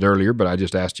mentioned it earlier, but I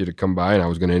just asked you to come by and I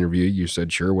was going to interview you. You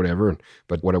said, sure, whatever.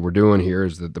 But what we're doing here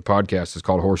is that the podcast is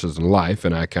called Horses and Life,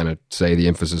 and I kind of say the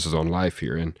emphasis is on life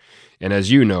here. And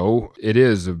as you know, it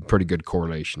is a pretty good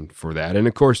correlation for that. And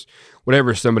of course,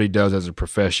 whatever somebody does as a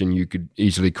profession, you could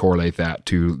easily correlate that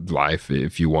to life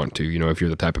if you want to, if you're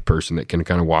the type of person that can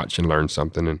kind of watch and learn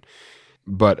something.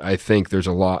 But I think there's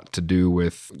a lot to do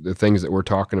with the things that we're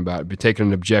talking about. Be taking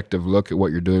an objective look at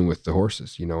what you're doing with the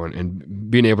horses,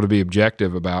 and being able to be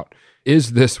objective about,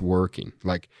 is this working?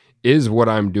 Like, is what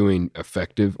I'm doing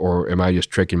effective, or am I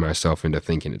just tricking myself into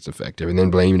thinking it's effective and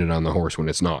then blaming it on the horse when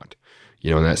it's not?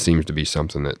 And that seems to be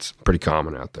something that's pretty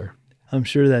common out there. I'm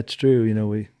sure that's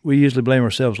true. We usually blame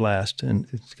ourselves last, and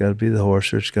it's got to be the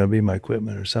horse, or it's got to be my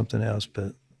equipment or something else.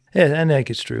 But yeah, and I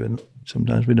think it's true. And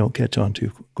sometimes we don't catch on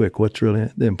too quick. What's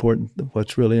really important?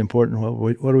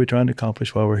 What are we trying to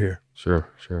accomplish while we're here?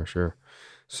 Sure.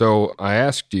 So I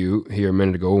asked you here a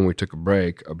minute ago when we took a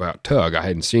break about Tug. I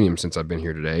hadn't seen him since I've been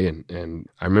here today. And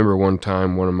I remember one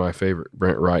time, one of my favorite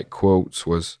Brent Wright quotes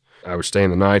was, I was staying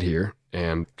the night here,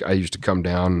 and I used to come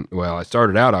down. Well, I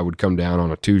started out, I would come down on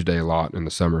a Tuesday a lot in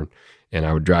the summer, and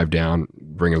I would drive down,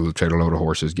 bring a little trailer load of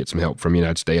horses, get some help from you, and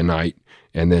I'd stay a night.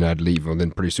 And then I'd leave. Well,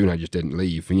 then pretty soon I just didn't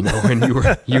leave, and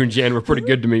you and Jan were pretty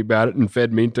good to me about it and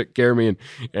fed me and took care of me.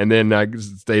 And then I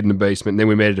stayed in the basement. And then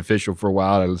we made it official for a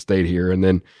while. I stayed here. And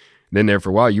then there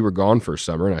for a while, you were gone for a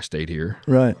summer, and I stayed here.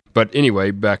 Right. But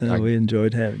anyway, we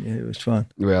enjoyed having you. It was fun.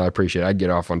 Well, I appreciate it. I get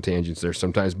off on tangents there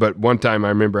sometimes. But one time I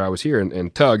remember I was here,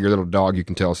 and Tug, your little dog, you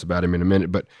can tell us about him in a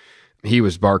minute, but he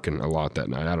was barking a lot that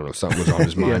night. I don't know, something was on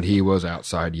his mind. He was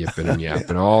outside yipping and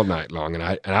yapping all night long. And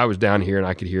I was down here and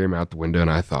I could hear him out the window, and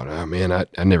I thought, oh man,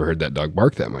 I never heard that dog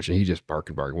bark that much. And he just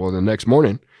barking. Well, the next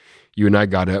morning, you and I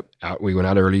got out. We went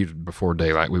out early before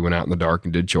daylight. We went out in the dark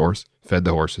and did chores, fed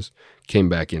the horses, came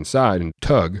back inside, and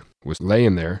Tug was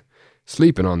laying there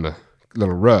sleeping on the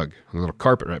little rug, a little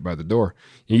carpet right by the door.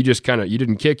 And you just you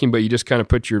didn't kick him, but you just kind of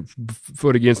put your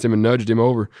foot against him and nudged him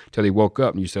over till he woke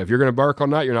up. And you said, if you're going to bark all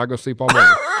night, you're not going to sleep all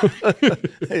night.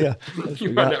 Yeah. You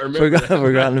might not remember that.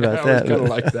 Forgotten about that. I kind of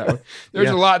like that one.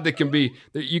 There's a lot that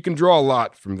you can draw a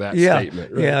lot from that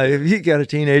statement. Right? Yeah, if you got a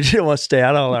teenager that wants to stay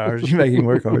out all hours, you make him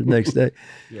work hard the next day.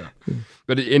 Yeah.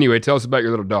 But anyway, tell us about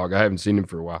your little dog. I haven't seen him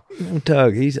for a while.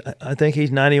 Tug, I think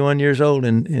he's 91 years old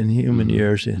in human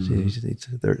years. He's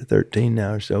 13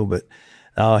 now or so, but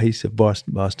he's a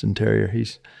Boston Terrier.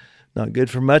 He's not good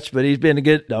for much, but he's been a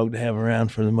good dog to have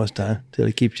around for the most time till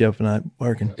he keeps you up at night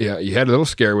working. Yeah, you had a little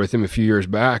scare with him a few years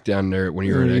back down there when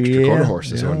you were at Extra Quarter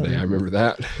Horses one day. I remember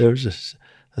that. There was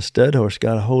a stud horse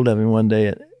got a hold of him one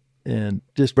day and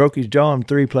just broke his jaw in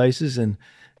 3 places, and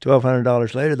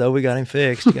 $1,200 later, though, we got him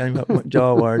fixed. Got him up,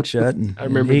 jaw wired shut. And I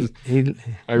remember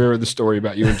the story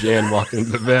about you and Jan walking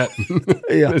into the vet.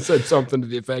 Yeah, it said something to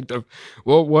the effect of,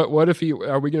 "Well, what if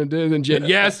are we going to do?" Then Jan,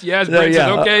 yes. Brent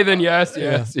said, "Okay, then yes."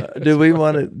 Do we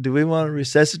want to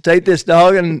resuscitate this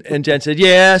dog? And Jan said,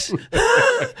 "Yes."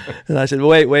 And I said,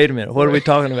 "Wait a minute. What are we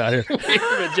talking about here?" Wait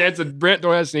a minute. Jan said, "Brent,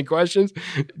 don't ask any questions.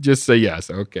 Just say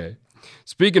yes." Okay.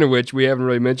 Speaking of which, we haven't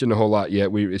really mentioned a whole lot yet.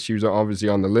 She was obviously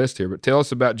on the list here, but tell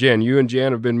us about Jan. You and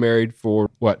Jan have been married for,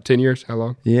 10 years? How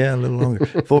long? Yeah, a little longer.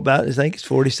 For about, I think it's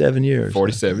 47 years.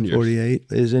 47 years. 48.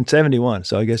 It was in 71,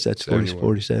 so I guess that's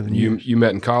 47 years. You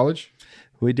met in college?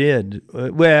 We did.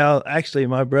 Well, actually,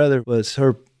 my brother was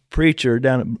her preacher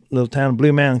down at a little town of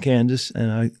Blue Mountain, Kansas,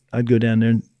 and I'd go down there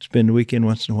and spend the weekend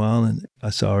once in a while, and I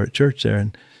saw her at church there,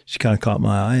 and she kind of caught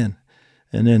my eye,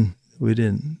 and then we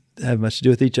didn't have much to do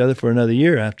with each other for another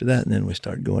year after that, and then we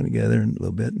started going together a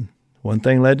little bit, and one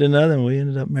thing led to another, and we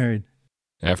ended up married.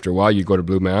 After a while, you'd go to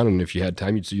Blue Mountain, and if you had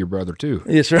time, you'd see your brother too.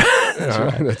 That's right. That's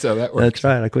right. That's how that works. That's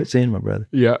right. I quit seeing my brother.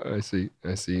 Yeah, I see.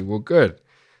 Well, good.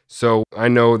 So I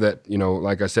know that,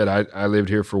 like I said, I lived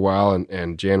here for a while,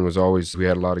 and Jan was always, we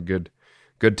had a lot of good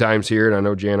times here, and I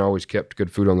know Jan always kept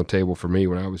good food on the table for me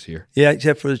when I was here. Yeah,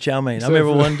 except for the chow mein. I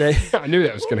remember one day. I knew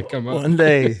that was going to come up. One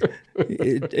day,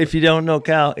 if you don't know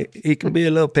Cal, he can be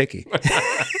a little picky.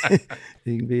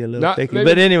 He can be a little picky. Maybe.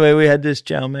 But anyway, we had this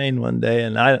chow mein one day,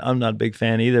 and I'm not a big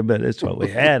fan either, but it's what we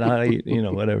had. I eat,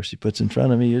 whatever she puts in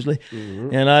front of me usually.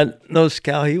 Mm-hmm. And I noticed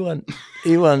Cal, he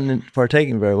wasn't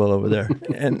partaking very well over there.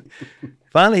 And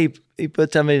finally, he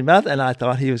put some in his mouth, and I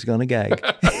thought he was going to gag.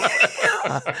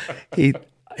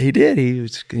 He did.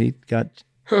 He got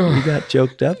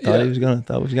choked up. Thought he was going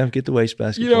to get the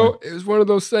wastebasket. It was one of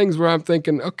those things where I'm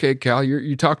thinking, okay, Cal,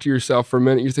 you talk to yourself for a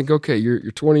minute. You think, okay, you're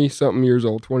 20 something years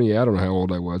old, 20. I don't know how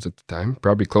old I was at the time,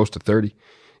 probably close to 30.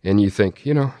 And you think,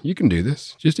 you can do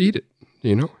this. Just eat it.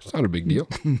 It's not a big deal.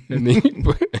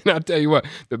 And I'll tell you what,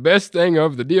 the best thing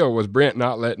of the deal was Brent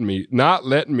not letting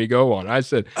me go on. I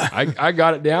said, I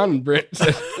got it down, and Brent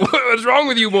said, what's wrong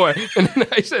with you, boy? And then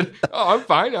I said, oh, I'm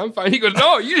fine. He goes,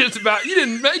 no, you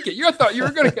didn't make it. I thought you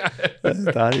were going to. I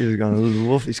thought he was going to lose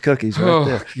Wolfie's cookies right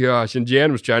there. Oh, gosh. And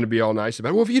Jan was trying to be all nice about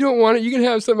it. Well, if you don't want it, you can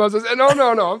have something else. I said, no,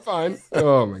 I'm fine.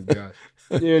 Oh, my God.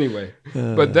 Anyway,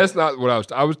 but that's not what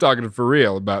I was talking for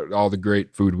real about all the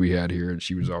great food we had here, and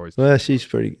she was always. Well, she's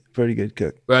pretty good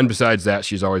cook. And besides that,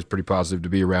 she's always pretty positive to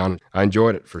be around. I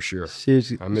enjoyed it for sure.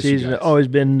 She's always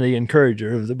been the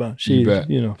encourager of the bunch. You bet.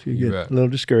 If you get a little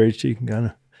discouraged, she can kind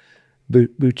of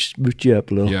boot you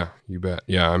up a little. Yeah, you bet.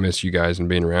 Yeah, I miss you guys and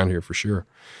being around here for sure.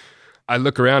 I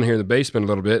look around here in the basement a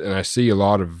little bit, and I see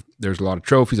there's a lot of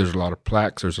trophies, there's a lot of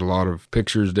plaques, there's a lot of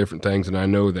pictures, different things, and I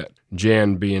know that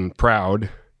Jan being proud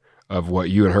of what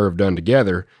you and her have done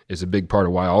together is a big part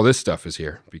of why all this stuff is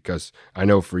here, because I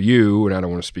know for you, and I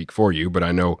don't want to speak for you, but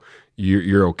I know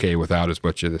you're okay without as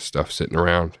much of this stuff sitting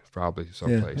around probably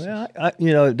someplace. Yeah.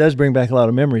 Well, it does bring back a lot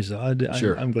of memories, though.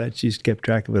 Sure. I'm glad she's kept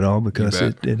track of it all, because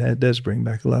it does bring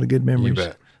back a lot of good memories. You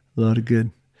bet. A lot of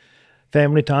good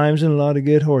family times and a lot of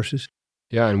good horses.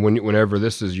 Yeah, and whenever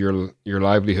this is your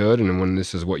livelihood, and when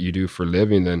this is what you do for a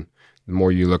living, then the more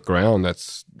you look around,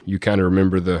 you kind of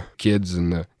remember the kids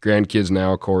and the grandkids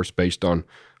now, of course, based on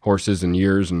horses and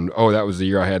years. And, that was the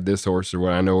year I had this horse, or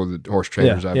what I know the horse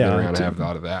trainers I've been around have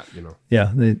thought of that,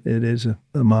 Yeah, it is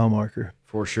a mile marker.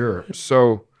 For sure.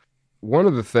 So one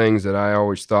of the things that I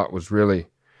always thought was really,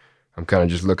 I'm kind of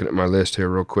just looking at my list here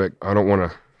real quick. I don't want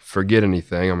to forget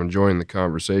anything. I'm enjoying the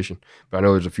conversation, but I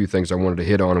know there's a few things I wanted to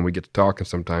hit on, and we get to talk, and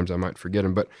sometimes I might forget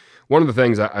them. But one of the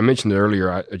things I mentioned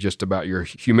earlier, just about your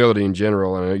humility in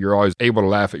general, and you're always able to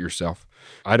laugh at yourself.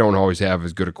 I don't always have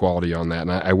as good a quality on that,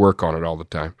 and I work on it all the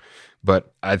time.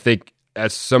 But I think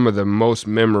that's some of the most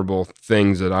memorable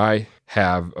things that I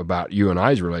have about you and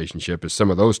I's relationship is some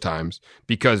of those times,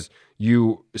 because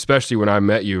you, especially when I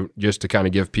met you, just to kind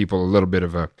of give people a little bit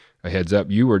of a heads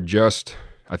up, you were just,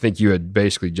 I think you had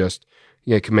basically just,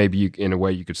 maybe you, in a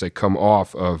way you could say, come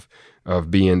off of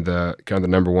being the kind of the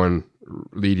number one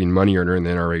leading money earner in the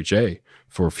NRHA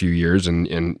for a few years.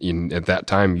 And at that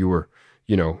time you were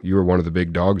one of the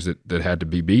big dogs that had to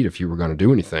be beat if you were going to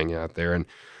do anything out there.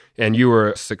 And you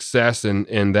were a success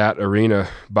in that arena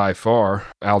by far.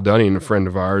 Al Dunning, a friend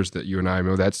of ours that you and I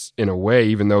know, that's in a way,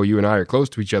 even though you and I are close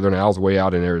to each other, and Al's way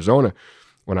out in Arizona.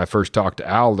 When I first talked to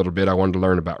Al a little bit, I wanted to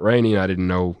learn about reining. I didn't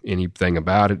know anything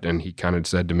about it. And he kind of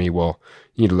said to me, well,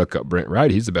 you need to look up Brent Wright.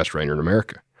 He's the best reiner in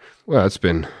America. Well, it's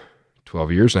been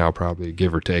 12 years now, probably,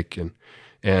 give or take.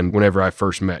 And whenever I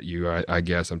first met you, I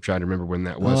guess, I'm trying to remember when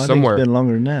that was. I somewhere. think it's been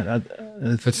longer than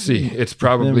that. Let's see. It's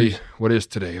probably, what is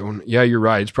today? Yeah, you're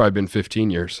right. It's probably been 15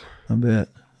 years. I bet.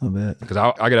 Because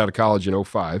I got out of college in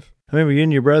 2005. I remember you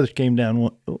and your brothers came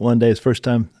down one day. It's the first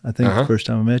time, I think, the first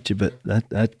time I met you, but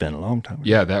that's been a long time ago.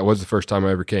 Yeah, that was the first time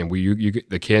I ever came.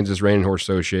 The Kansas Reining Horse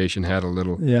Association had a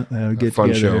little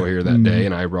fun show here that day,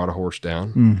 and I brought a horse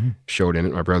down, showed in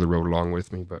it. My brother rode along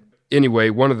with me. But anyway,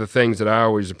 one of the things that I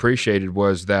always appreciated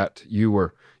was that you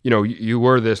were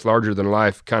this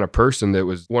larger-than-life kind of person that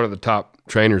was one of the top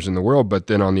trainers in the world, but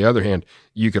then on the other hand,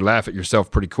 you could laugh at yourself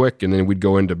pretty quick, and then we'd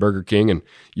go into Burger King, and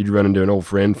you'd run into an old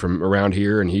friend from around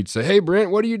here, and he'd say, hey,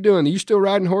 Brent, what are you doing? Are you still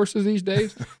riding horses these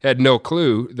days? Had no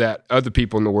clue that other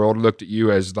people in the world looked at you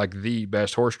as like the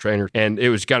best horse trainer, and it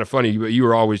was kind of funny, but you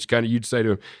were always kind of, you'd say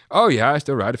to him, oh, yeah, I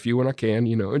still ride a few when I can,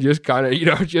 and just kind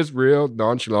of, just real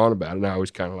nonchalant about it, and I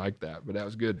always kind of liked that, but that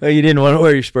was good. Well, you didn't want to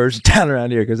wear your spurs down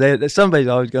around here, because somebody's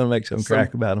always going to make some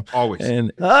crack about them. Always.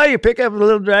 And, you pick up a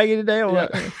little draggy today? Or what?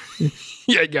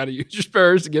 Yeah, you got to use your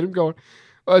spurs to get them going.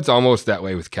 Well, it's almost that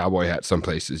way with cowboy hats. Some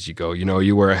places you go,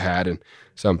 you wear a hat, and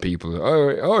some people,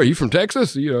 oh, are you from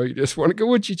Texas? You just want to go,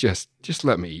 would you just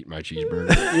let me eat my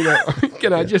cheeseburger?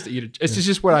 Can I just eat it? It's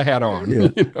just what I had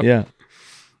on. Yeah.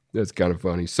 That's kind of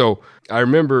funny. So I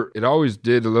remember it always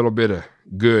did a little bit of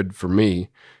good for me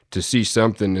to see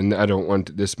something, and I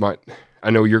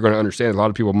know you're going to understand. A lot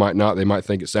of people might not. They might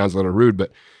think it sounds a little rude,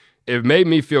 but it made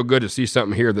me feel good to see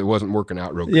something here that wasn't working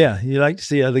out real good. Yeah, you like to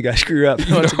see other guys screw up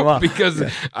once in a while. Because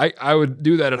I would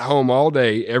do that at home all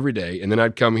day, every day, and then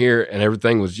I'd come here and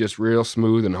everything was just real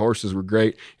smooth and the horses were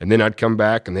great, and then I'd come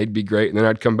back and they'd be great, and then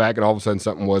I'd come back and all of a sudden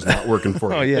something was not working for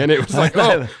me. And it was like,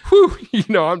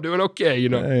 I'm doing okay,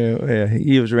 Yeah,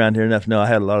 he was around here enough to know I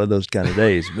had a lot of those kind of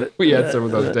days. But we had some of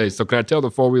those days. So can I tell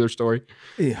the four-wheeler story?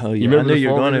 Oh, yeah. You remember I knew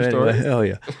you were going to story? anyway. Oh,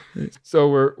 yeah.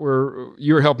 So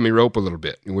you were helping me rope a little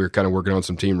bit, and we were kind of working on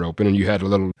some team roping, and you had a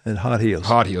little and hot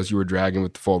heels you were dragging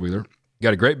with the four-wheeler.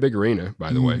 Got a great big arena,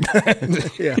 by the way.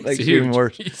 Yeah, makes it even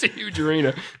worse. It's a huge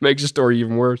arena. Makes the story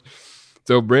even worse.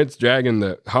 So Brent's dragging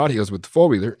the hot heels with the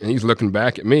four-wheeler, and he's looking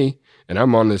back at me, and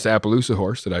I'm on this Appaloosa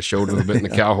horse that I showed a little bit in the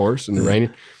cow horse and the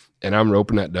reining, and I'm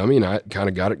roping that dummy, and I kind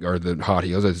of got it, or the hot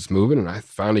heels as it's moving, and I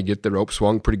finally get the rope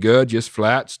swung pretty good, just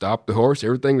flat, stopped the horse,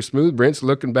 everything was smooth. Brent's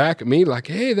looking back at me like,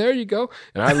 hey, there you go.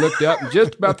 And I looked up, and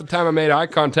just about the time I made eye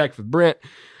contact with Brent,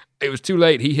 it was too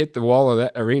late. He hit the wall of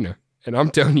that arena. And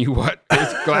I'm telling you what,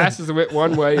 his glasses went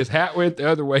one way, his hat went the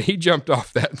other way. He jumped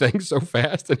off that thing so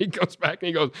fast, and he goes back and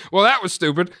he goes, well, that was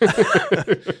stupid.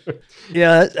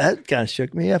 Yeah, that kind of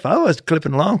shook me up. I was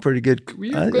clipping along pretty good.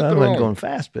 I wasn't going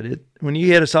fast, but when you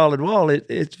hit a solid wall,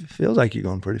 it feels like you're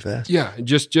going pretty fast. Yeah,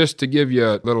 just to give you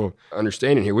a little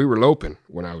understanding here, we were loping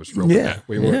when I was roping that.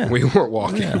 We weren't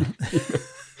walking. Yeah.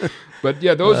 But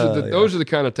yeah, those are the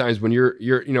kind of times when you're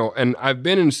and I've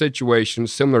been in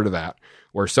situations similar to that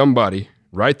where somebody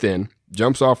right then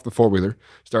jumps off the four-wheeler,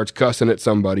 starts cussing at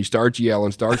somebody, starts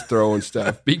yelling, starts throwing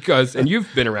stuff and you've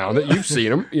been around it, you've seen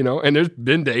them, and there's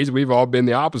been days we've all been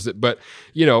the opposite, but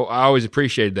I always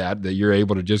appreciate that you're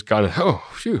able to just kind of, oh,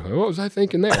 shoot, what was I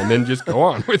thinking there? And then just go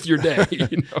on with your day,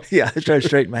 Yeah, I tried to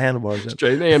straighten my handlebars up.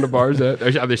 Straighten the handlebars up.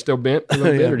 Are they still bent a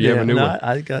little bit, or do you have a new one?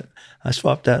 I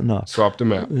swapped that off. Swapped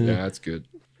them out. Yeah, that's good.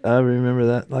 I remember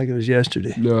that like it was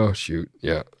yesterday. No, shoot.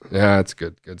 Yeah, that's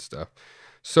good stuff.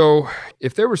 So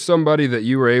if there was somebody that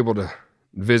you were able to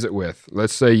visit with,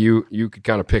 let's say you could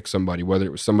kind of pick somebody, whether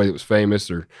it was somebody that was famous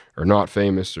or not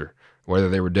famous, or whether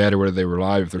they were dead or whether they were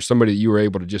alive, if there's somebody that you were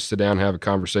able to just sit down and have a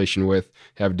conversation with,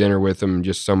 have dinner with them, and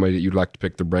just somebody that you'd like to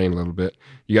pick their brain a little bit,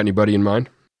 you got anybody in mind?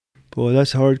 Boy,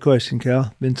 that's a hard question,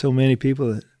 Cal. Been so many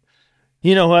people that,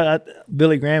 you know what,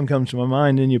 Billy Graham comes to my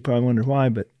mind, and you probably wonder why,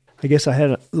 but I guess I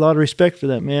had a lot of respect for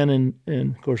that man,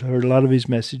 and of course I heard a lot of his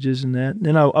messages and that. And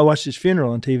then I watched his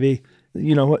funeral on TV.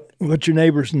 You know, what your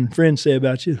neighbors and friends say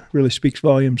about you really speaks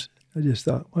volumes. I just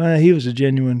thought, well, he was a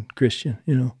genuine Christian,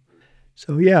 you know.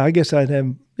 So, yeah, I guess I'd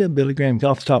have Billy Graham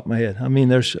off the top of my head. I mean,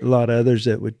 there's a lot of others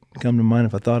that would come to mind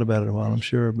if I thought about it a while, I'm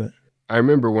sure. But I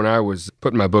remember when I was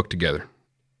putting my book together,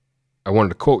 I wanted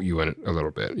to quote you in it a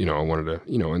little bit. You know, I wanted to,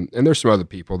 you know, and there's some other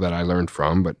people that I learned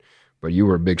from, but you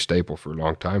were a big staple for a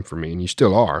long time for me, and you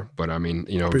still are. But I mean,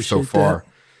 you know, Appreciate so far,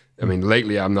 that. I mean,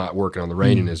 lately I'm not working on the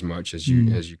reining as much as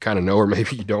you kind of know, or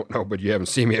maybe you don't know, but you haven't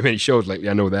seen me at many shows lately.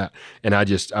 I know that, and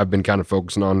I've been kind of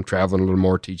focusing on traveling a little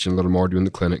more, teaching a little more, doing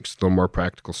the clinics, a little more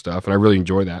practical stuff, and I really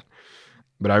enjoy that.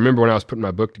 But I remember when I was putting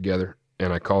my book together,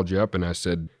 and I called you up and I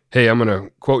said, hey, I'm going to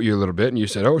quote you a little bit. And you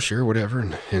said, oh, sure, whatever.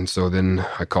 And so then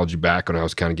I called you back when I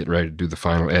was kind of getting ready to do the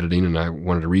final editing, and I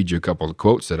wanted to read you a couple of the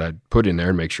quotes that I'd put in there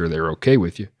and make sure they were okay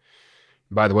with you.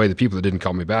 By the way, the people that didn't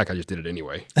call me back, I just did it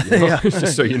anyway. You know?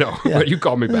 Just so you know. Yeah. But you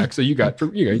called me back, so you got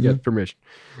permission.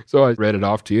 So I read it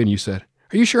off to you, and you said,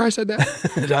 are you sure I said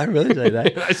that? Did I really say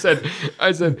that?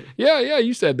 I said, yeah,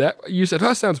 you said that. You said, oh,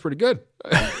 that sounds pretty good.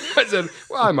 I said,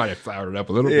 well, I might have flowered it up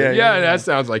a little bit. Yeah, that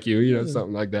sounds like you, you know,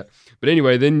 something like that. But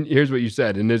anyway, then here's what you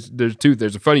said. And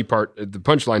there's a funny part. The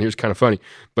punchline here is kind of funny.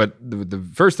 But the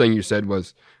first thing you said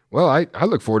was, well, I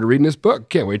look forward to reading this book.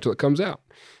 Can't wait till it comes out.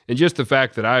 And just the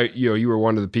fact that you were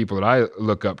one of the people that I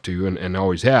look up to and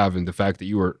always have, and the fact that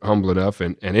you were humble enough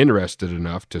and interested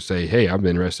enough to say, hey, I'm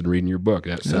interested in reading your book.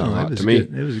 That sounded a lot to me.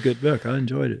 It was a good book. I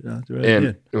enjoyed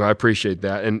it. Well, I appreciate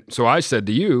that. And so I said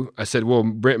to you, well,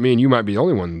 Brent, me and you might be the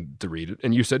only one to read it.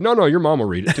 And you said, no, your mom will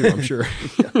read it too, I'm sure.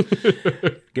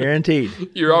 Guaranteed.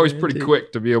 You're always pretty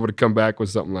quick to be able to come back with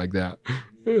something like that.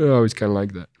 I always kind of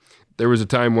like that. There was a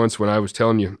time once when I was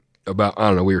telling you about, I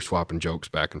don't know, we were swapping jokes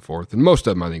back and forth, and most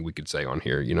of them I think we could say on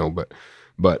here, you know,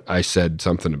 but I said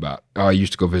something about, I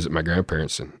used to go visit my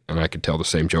grandparents, and I could tell the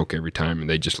same joke every time, and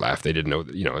they just laughed. They didn't know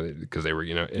that, you know, because they were,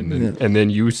 you know, and then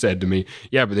you said to me,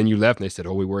 yeah, but then you left, and they said,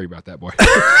 oh, we worry about that boy.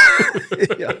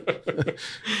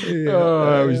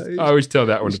 I always tell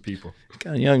that one to people.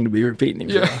 Kind of young to be repeating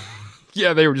him.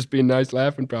 Yeah, they were just being nice,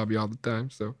 laughing probably all the time,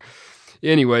 so.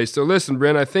 Anyway, so listen,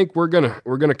 Brent, I think we're gonna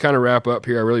kind of wrap up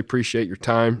here. I really appreciate your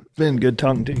time. It's been good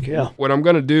talking to you, Cal. What I'm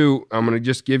gonna do, I'm gonna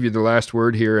just give you the last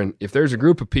word here. And if there's a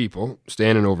group of people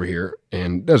standing over here,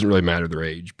 and it doesn't really matter their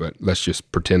age, but let's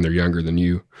just pretend they're younger than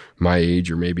you, my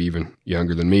age, or maybe even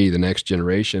younger than me, the next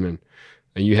generation,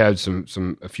 and you had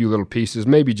a few little pieces,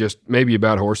 maybe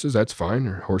about horses, that's fine,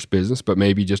 or horse business, but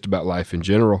maybe just about life in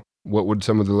general. What would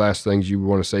some of the last things you would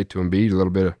want to say to them be? A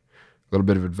little bit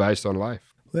of advice on life.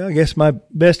 Well, I guess my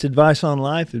best advice on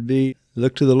life would be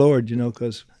look to the Lord, you know,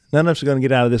 because none of us are going to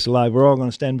get out of this alive. We're all going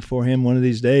to stand before Him one of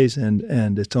these days, and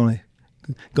it's only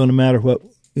going to matter what,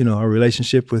 you know, our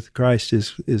relationship with Christ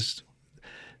is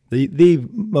the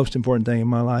most important thing in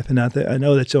my life. And I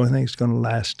know that's the only thing that's going to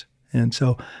last. And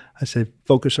so I say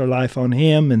focus our life on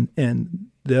Him, and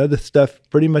the other stuff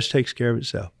pretty much takes care of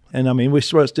itself. And, I mean, we're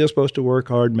still supposed to work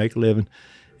hard, make a living,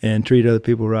 and treat other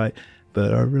people right,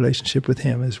 but our relationship with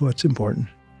Him is what's important.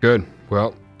 Good.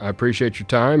 Well, I appreciate your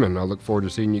time, and I look forward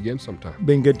to seeing you again sometime.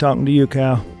 Been good talking to you,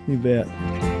 Cal. You bet.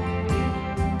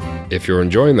 If you're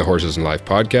enjoying the Horses and Life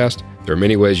podcast, there are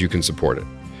many ways you can support it.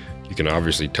 You can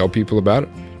obviously tell people about it.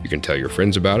 You can tell your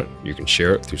friends about it. You can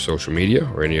share it through social media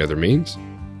or any other means.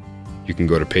 You can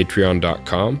go to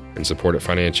patreon.com and support it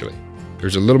financially.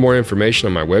 There's a little more information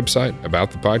on my website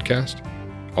about the podcast.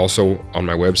 Also on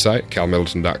my website,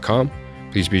 calmiddleton.com.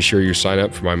 Please be sure you sign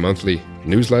up for my monthly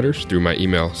newsletters through my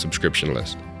email subscription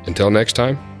list. Until next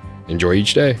time, enjoy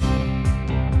each day.